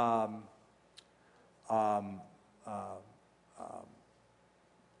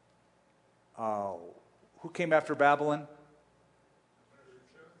who came after Babylon?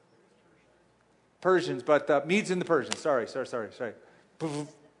 Persians, but Medes and the Persians. Sorry.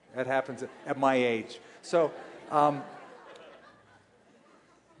 That happens at my age. So,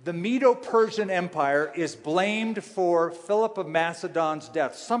 the Medo-Persian Empire is blamed for Philip of Macedon's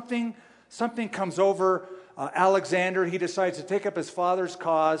death. Something comes over Alexander. He decides to take up his father's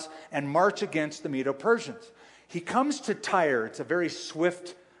cause and march against the Medo-Persians. He comes to Tyre. It's a very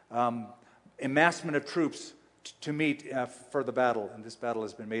swift amassment of troops to meet for the battle, and this battle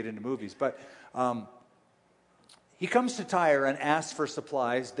has been made into movies. But he comes to Tyre and asks for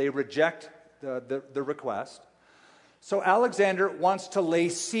supplies. They reject the request. So Alexander wants to lay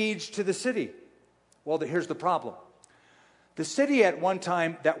siege to the city. Well, here's the problem. The city at one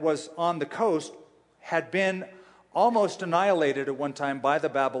time that was on the coast had been almost annihilated at one time by the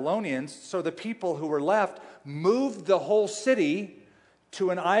Babylonians. So the people who were left moved the whole city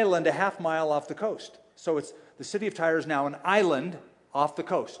to an island a half mile off the coast. So the city of Tyre is now an island off the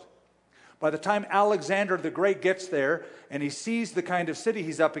coast. By the time Alexander the Great gets there and he sees the kind of city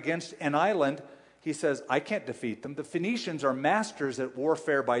he's up against, an island, he says, I can't defeat them. The Phoenicians are masters at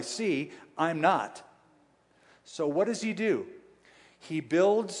warfare by sea. I'm not. So what does he do? He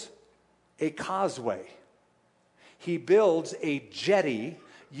builds a causeway. He builds a jetty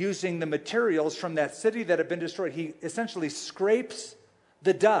using the materials from that city that had been destroyed. He essentially scrapes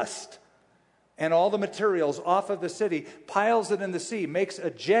the dust and all the materials off of the city, piles it in the sea, makes a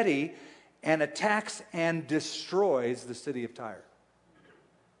jetty, and attacks and destroys the city of Tyre.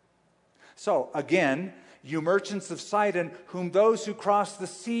 So, again, you merchants of Sidon, whom those who cross the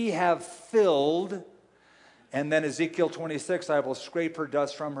sea have filled. And then Ezekiel 26, I will scrape her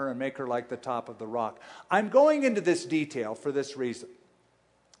dust from her and make her like the top of the rock. I'm going into this detail for this reason.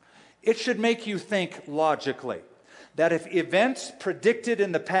 It should make you think logically that if events predicted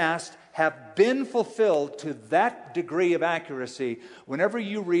in the past have been fulfilled to that degree of accuracy, whenever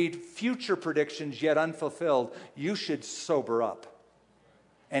you read future predictions yet unfulfilled, you should sober up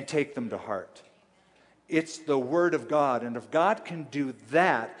and take them to heart. It's the Word of God, and if God can do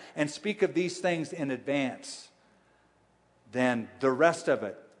that and speak of these things in advance, then the rest of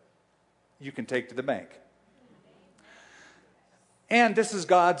it you can take to the bank. And this is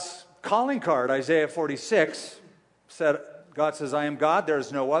God's calling card. Isaiah 46 said, God says, I am God, there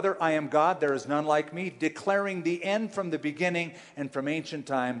is no other. I am God, there is none like me, declaring the end from the beginning and from ancient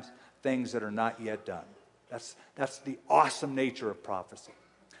times, things that are not yet done. That's the awesome nature of prophecy.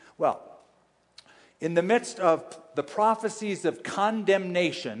 Well, in the midst of the prophecies of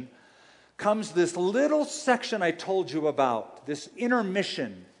condemnation comes this little section I told you about, this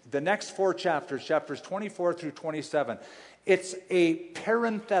intermission, the next 4 chapters, chapters 24 through 27. It's a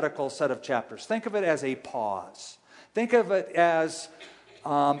parenthetical set of chapters. Think of it as a pause. Think of it as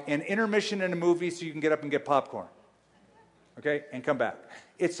an intermission in a movie so you can get up and get popcorn, okay, and come back.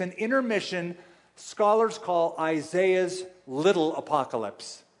 It's an intermission scholars call Isaiah's little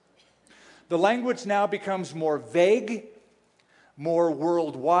apocalypse. The language now becomes more vague, more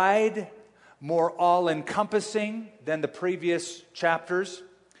worldwide, more all-encompassing than the previous chapters.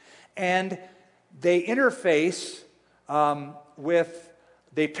 And they interface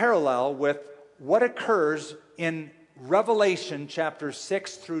they parallel with what occurs in Revelation chapters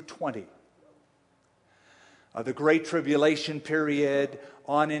 6 through 20. The Great Tribulation period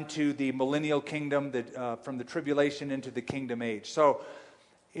on into the millennial kingdom, from the tribulation into the kingdom age. So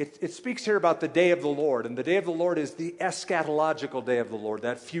it speaks here about the day of the Lord, and the day of the Lord is the eschatological day of the Lord,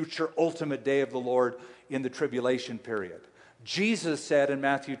 that future ultimate day of the Lord in the tribulation period. Jesus said in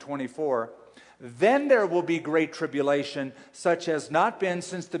Matthew 24, then there will be great tribulation, such as not been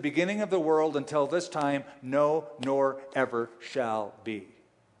since the beginning of the world until this time, no, nor ever shall be.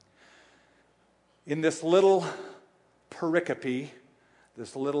 In this little pericope,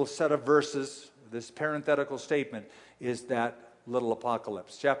 this little set of verses, this parenthetical statement is that little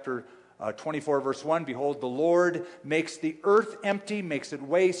apocalypse. Chapter 24, verse 1, behold, the Lord makes the earth empty, makes it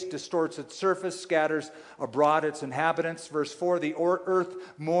waste, distorts its surface, scatters abroad its inhabitants. Verse 4, the earth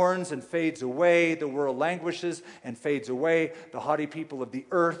mourns and fades away, the world languishes and fades away, the haughty people of the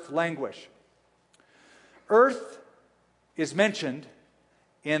earth languish. Earth is mentioned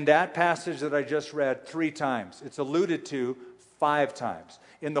in that passage that I just read 3 times. It's alluded to 5 times.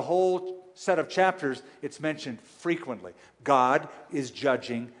 In the whole set of chapters, it's mentioned frequently. God is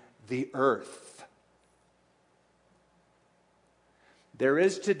judging the earth. There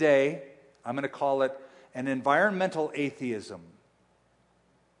is today, I'm going to call it an environmental atheism.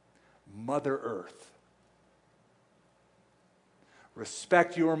 Mother Earth.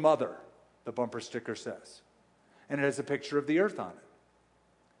 Respect your mother, the bumper sticker says. And it has a picture of the earth on it.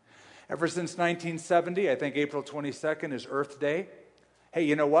 Ever since 1970, I think April 22nd is Earth Day. Hey,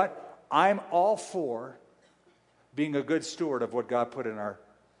 you know what? I'm all for being a good steward of what God put in our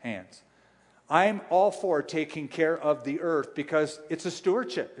hands. I'm all for taking care of the earth because it's a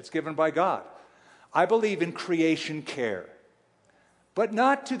stewardship. It's given by God. I believe in creation care, but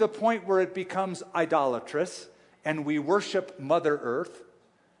not to the point where it becomes idolatrous and we worship Mother Earth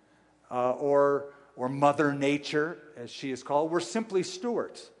or Mother Nature, as she is called. We're simply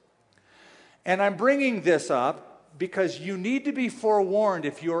stewards. And I'm bringing this up because you need to be forewarned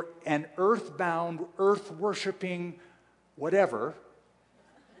if you're an earthbound, earth-worshiping whatever,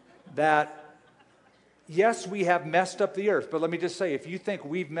 that yes, we have messed up the earth. But let me just say, if you think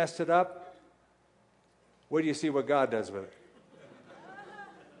we've messed it up, wait till you see what God does with it.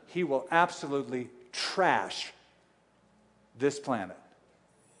 He will absolutely trash this planet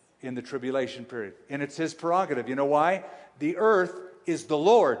in the tribulation period. And it's his prerogative. You know why? The earth is the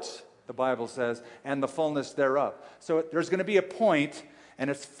Lord's, the Bible says, and the fullness thereof. So there's going to be a point, and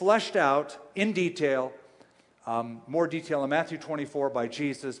it's fleshed out in detail, more detail in Matthew 24 by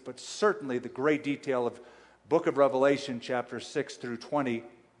Jesus, but certainly the great detail of book of Revelation, chapters 6 through 20,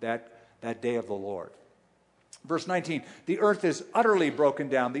 that day of the Lord. Verse 19, the earth is utterly broken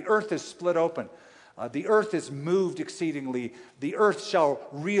down. The earth is split open. The earth is moved exceedingly. The earth shall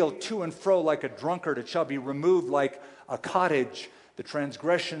reel to and fro like a drunkard. It shall be removed like a cottage. The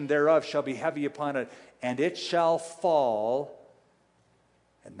transgression thereof shall be heavy upon it, and it shall fall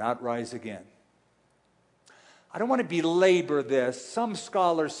and not rise again. I don't want to belabor this. Some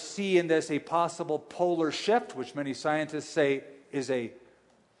scholars see in this a possible polar shift, which many scientists say is a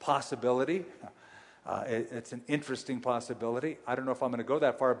possibility. It's an interesting possibility. I don't know if I'm going to go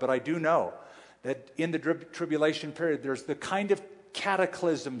that far, but I do know that in the tribulation period, there's the kind of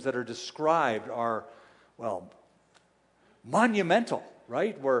cataclysms that are described are, well, monumental,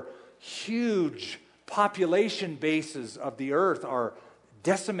 right? Where huge population bases of the earth are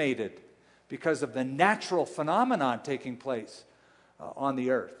decimated because of the natural phenomenon taking place on the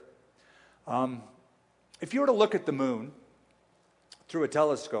earth. If you were to look at the moon through a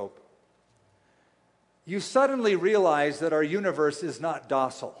telescope, you suddenly realize that our universe is not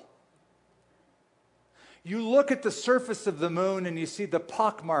docile. You look at the surface of the moon and you see the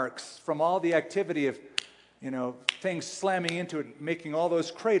pockmarks from all the activity of, things slamming into it, making all those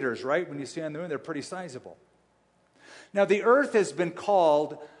craters, right? When you see on the moon, they're pretty sizable. Now, the earth has been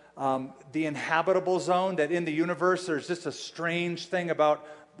called the inhabitable zone, that in the universe there's just a strange thing about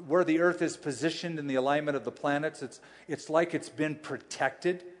where the earth is positioned in the alignment of the planets. It's like it's been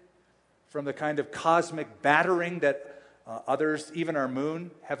protected from the kind of cosmic battering that others, even our moon,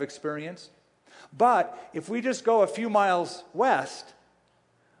 have experienced. But if we just go a few miles west,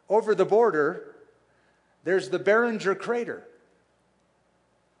 over the border, there's the Barringer crater,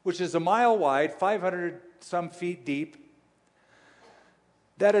 which is a mile wide, 500 some feet deep,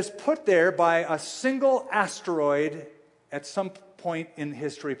 that is put there by a single asteroid at some point in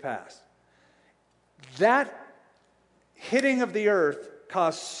history past. That hitting of the earth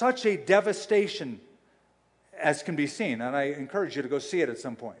caused such a devastation as can be seen, and I encourage you to go see it at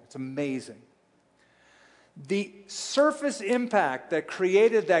some point. It's amazing. The surface impact that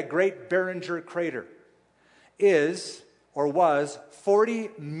created that great Barringer crater is, or was, 40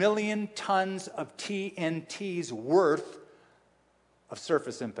 million tons of TNT's worth of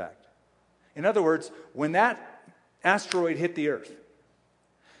surface impact. In other words, when that asteroid hit the earth,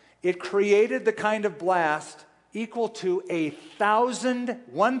 it created the kind of blast equal to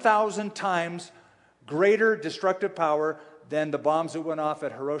 1,000 times greater destructive power than the bombs that went off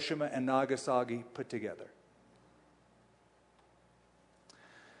at Hiroshima and Nagasaki put together.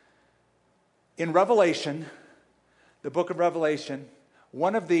 In Revelation, the book of Revelation,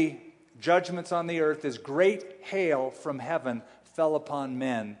 one of the judgments on the earth is great hail from heaven fell upon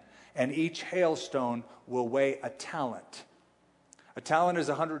men, and each hailstone will weigh a talent. A talent is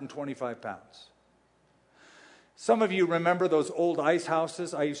 125 pounds. Some of you remember those old ice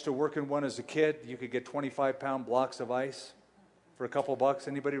houses. I used to work in one as a kid. You could get 25-pound blocks of ice for a couple bucks.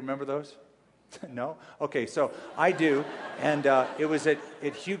 Anybody remember those? No? Okay, so I do. And it was at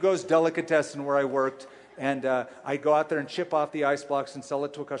Hugo's Delicatessen where I worked. And I'd go out there and chip off the ice blocks and sell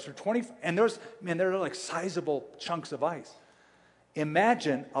it to a customer. And they're like sizable chunks of ice.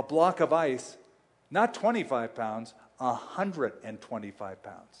 Imagine a block of ice, not 25 pounds, 125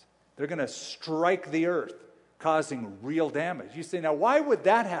 pounds. They're going to strike the earth, causing real damage. You say, now why would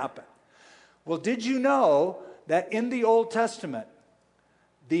that happen? Well, did you know that in the Old Testament,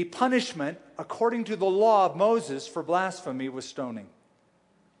 the punishment, according to the law of Moses for blasphemy, was stoning?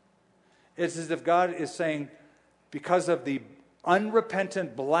 It's as if God is saying, because of the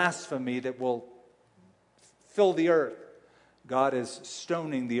unrepentant blasphemy that will fill the earth, God is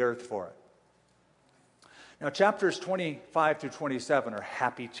stoning the earth for it. Now, chapters 25 through 27 are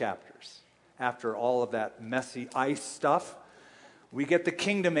happy chapters. After all of that messy ice stuff, we get the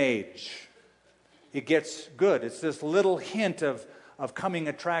kingdom age. It gets good. It's this little hint of coming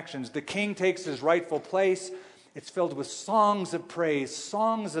attractions. The king takes his rightful place. It's filled with songs of praise,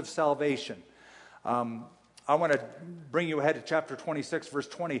 songs of salvation. I want to bring you ahead to chapter 26, verse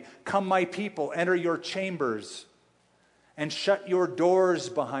 20. Come, my people, enter your chambers and shut your doors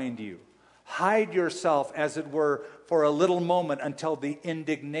behind you. Hide yourself, as it were, for a little moment until the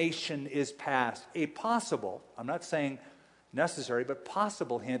indignation is past. A possible, I'm not saying necessary, but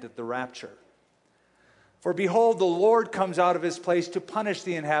possible hint at the rapture. For behold, the Lord comes out of his place to punish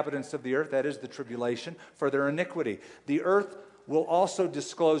the inhabitants of the earth, that is the tribulation, for their iniquity. The earth will also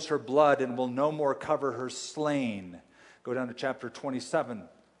disclose her blood and will no more cover her slain. Go down to chapter 27,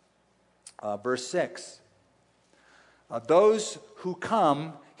 verse 6. Those who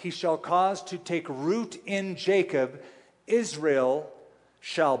come, he shall cause to take root in Jacob. Israel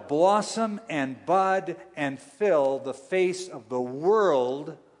shall blossom and bud and fill the face of the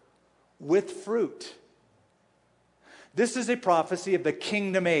world with fruit. This is a prophecy of the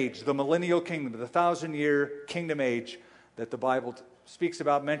kingdom age, the millennial kingdom, the 1,000-year kingdom age that the Bible speaks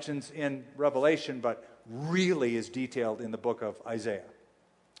about, mentions in Revelation, but really is detailed in the book of Isaiah.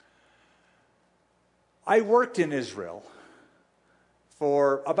 I worked in Israel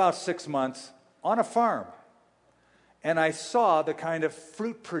for about 6 months on a farm, and I saw the kind of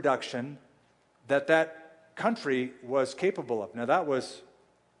fruit production that country was capable of. Now, that was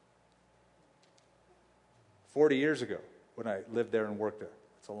 40 years ago when I lived there and worked there.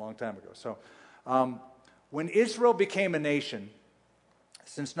 It's a long time ago. So when Israel became a nation,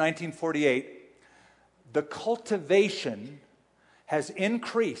 since 1948, the cultivation has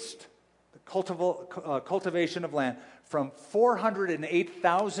increased, the cultivation of land, from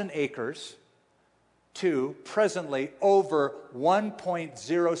 408,000 acres to presently over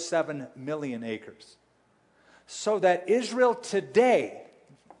 1.07 million acres. So that Israel today,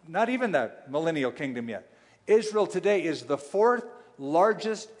 not even the millennial kingdom yet, Israel today is the fourth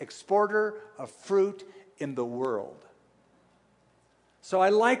largest exporter of fruit in the world. So I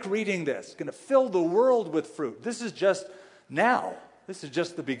like reading this. It's going to fill the world with fruit. This is just now. This is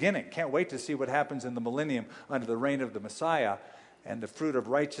just the beginning. Can't wait to see what happens in the millennium under the reign of the Messiah and the fruit of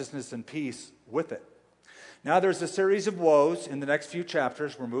righteousness and peace with it. Now there's a series of woes in the next few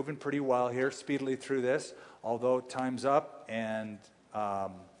chapters. We're moving pretty well here, speedily through this, although time's up and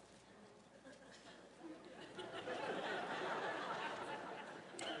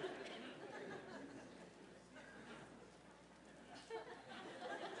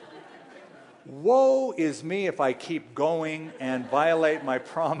woe is me if I keep going and violate my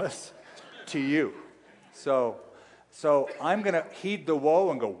promise to you. So I'm going to heed the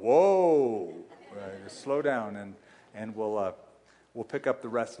woe and go, whoa, slow down, and we'll pick up the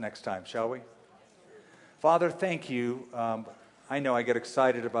rest next time, shall we? Father, thank you. I know I get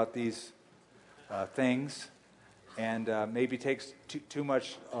excited about these things, and maybe takes too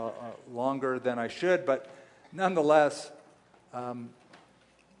much longer than I should, but nonetheless,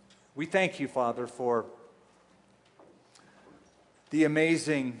 we thank you, Father, for the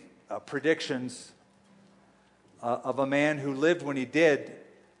amazing predictions of a man who lived when he did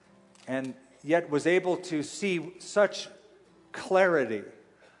and yet was able to see such clarity,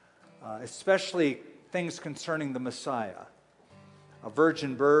 especially things concerning the Messiah. A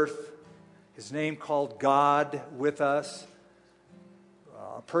virgin birth, his name called God with us,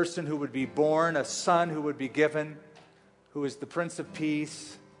 a person who would be born, a son who would be given, who is the Prince of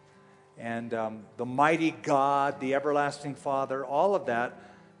Peace, and the mighty God, the everlasting Father. All of that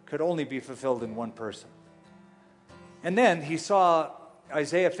could only be fulfilled in one person. And then he saw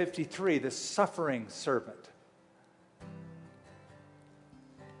Isaiah 53, the suffering servant,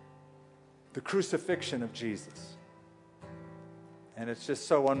 the crucifixion of Jesus. And it's just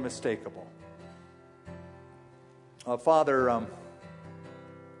so unmistakable. Father,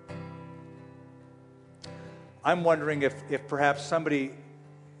 I'm wondering if perhaps somebody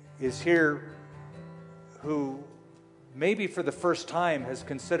is here who maybe for the first time has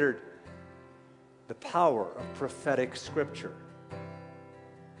considered the power of prophetic scripture.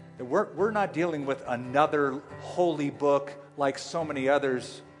 That we're not dealing with another holy book like so many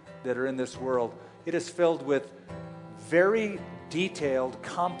others that are in this world. It is filled with very detailed,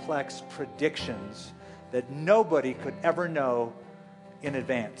 complex predictions that nobody could ever know in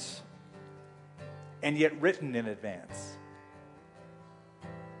advance, and yet written in advance.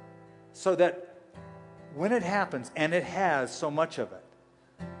 So that when it happens, and it has so much of it,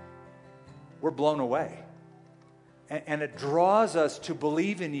 we're blown away. And it draws us to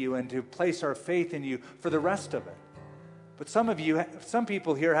believe in you and to place our faith in you for the rest of it. But some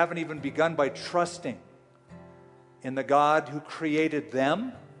people here haven't even begun by trusting in the God who created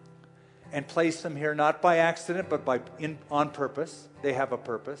them and placed them here not by accident, but on purpose. They have a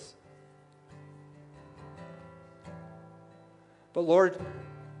purpose. But Lord,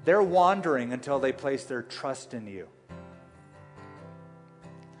 they're wandering until they place their trust in you.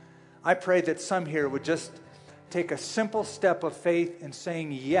 I pray that some here would just take a simple step of faith in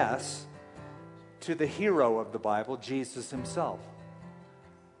saying yes to the hero of the Bible, Jesus himself.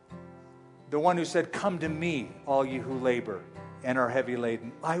 The one who said, "Come to me, all you who labor and are heavy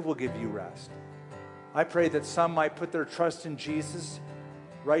laden. I will give you rest." I pray that some might put their trust in Jesus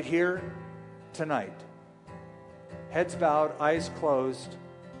right here tonight. Heads bowed, eyes closed.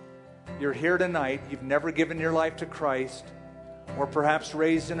 You're here tonight. You've never given your life to Christ, or perhaps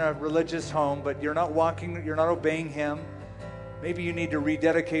raised in a religious home, but you're not obeying Him. Maybe you need to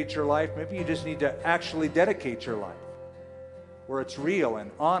rededicate your life. Maybe you just need to actually dedicate your life where it's real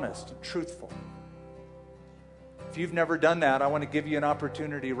and honest and truthful. If you've never done that, I want to give you an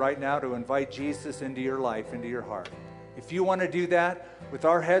opportunity right now to invite Jesus into your life, into your heart. If you want to do that, with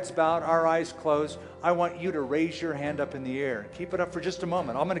our heads bowed, our eyes closed, I want you to raise your hand up in the air. Keep it up for just a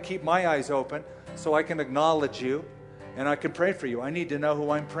moment. I'm going to keep my eyes open so I can acknowledge you and I can pray for you. I need to know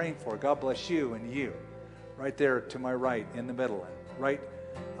who I'm praying for. God bless you and you. Right there to my right, in the middle, and right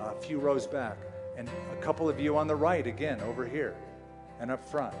a few rows back. And a couple of you on the right, again, over here and up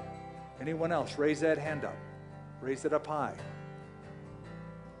front. Anyone else, raise that hand up. Raise it up high.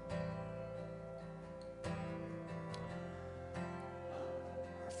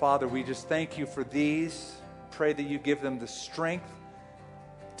 Father, we just thank you for these. Pray that you give them the strength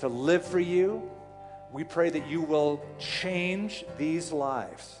to live for you. We pray that you will change these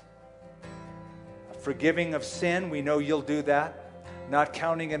lives. Forgiving of sin, we know you'll do that. Not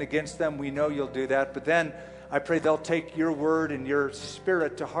counting it against them, we know you'll do that. But then I pray they'll take your word and your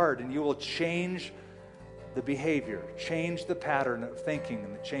spirit to heart, and you will change the behavior, change the pattern of thinking,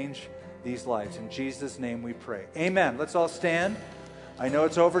 and change these lives. In Jesus' name we pray. Amen. Let's all stand. I know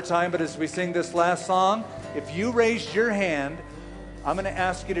it's overtime, but as we sing this last song, if you raised your hand, I'm going to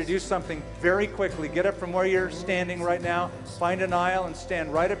ask you to do something very quickly. Get up from where you're standing right now. Find an aisle and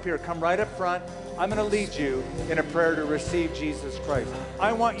stand right up here. Come right up front. I'm going to lead you in a prayer to receive Jesus Christ.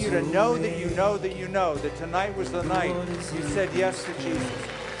 I want you to know that you know that you know that tonight was the night you said yes to Jesus.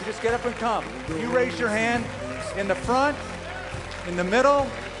 You just get up and come. You raise your hand in the front, in the middle,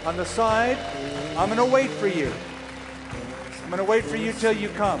 on the side. I'm going to wait for you. I'm going to wait for you till you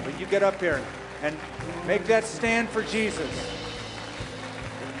come. But you get up here and make that stand for Jesus.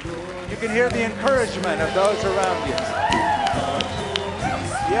 You can hear the encouragement of those around you.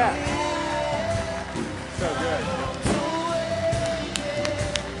 Yeah. So good.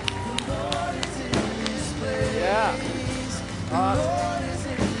 Yeah.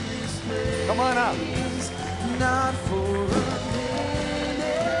 Come on up. Not for a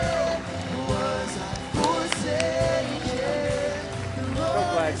minute was I forsaken. So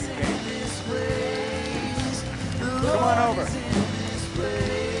glad you came. Come on over.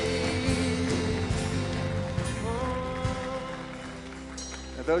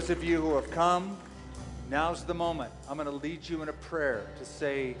 Now, those of you who have come, now's the moment. I'm going to lead you in a prayer to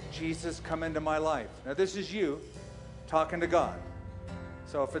say, Jesus, come into my life. Now, this is you talking to God.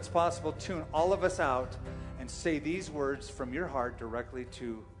 So if it's possible, tune all of us out and say these words from your heart directly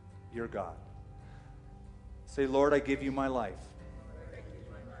to your God. Say, Lord, I give you my life.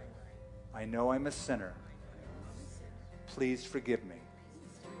 I know I'm a sinner. Please forgive me.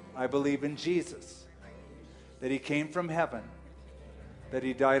 I believe in Jesus, that he came from heaven, that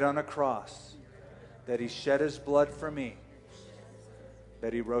he died on a cross, that he shed his blood for me,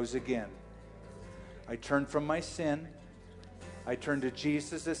 that he rose again. I turn from my sin. I turn to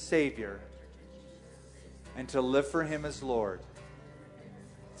Jesus as Savior and to live for him as Lord.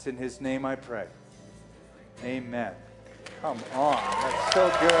 It's in his name I pray. Amen. Come on. That's so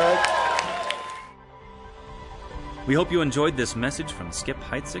good. We hope you enjoyed this message from Skip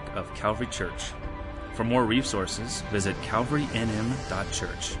Heitzig of Calvary Church. For For more resources, visit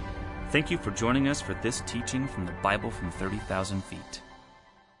calvarynm.church. Thank you for joining us for this teaching from the Bible from 30,000 Feet.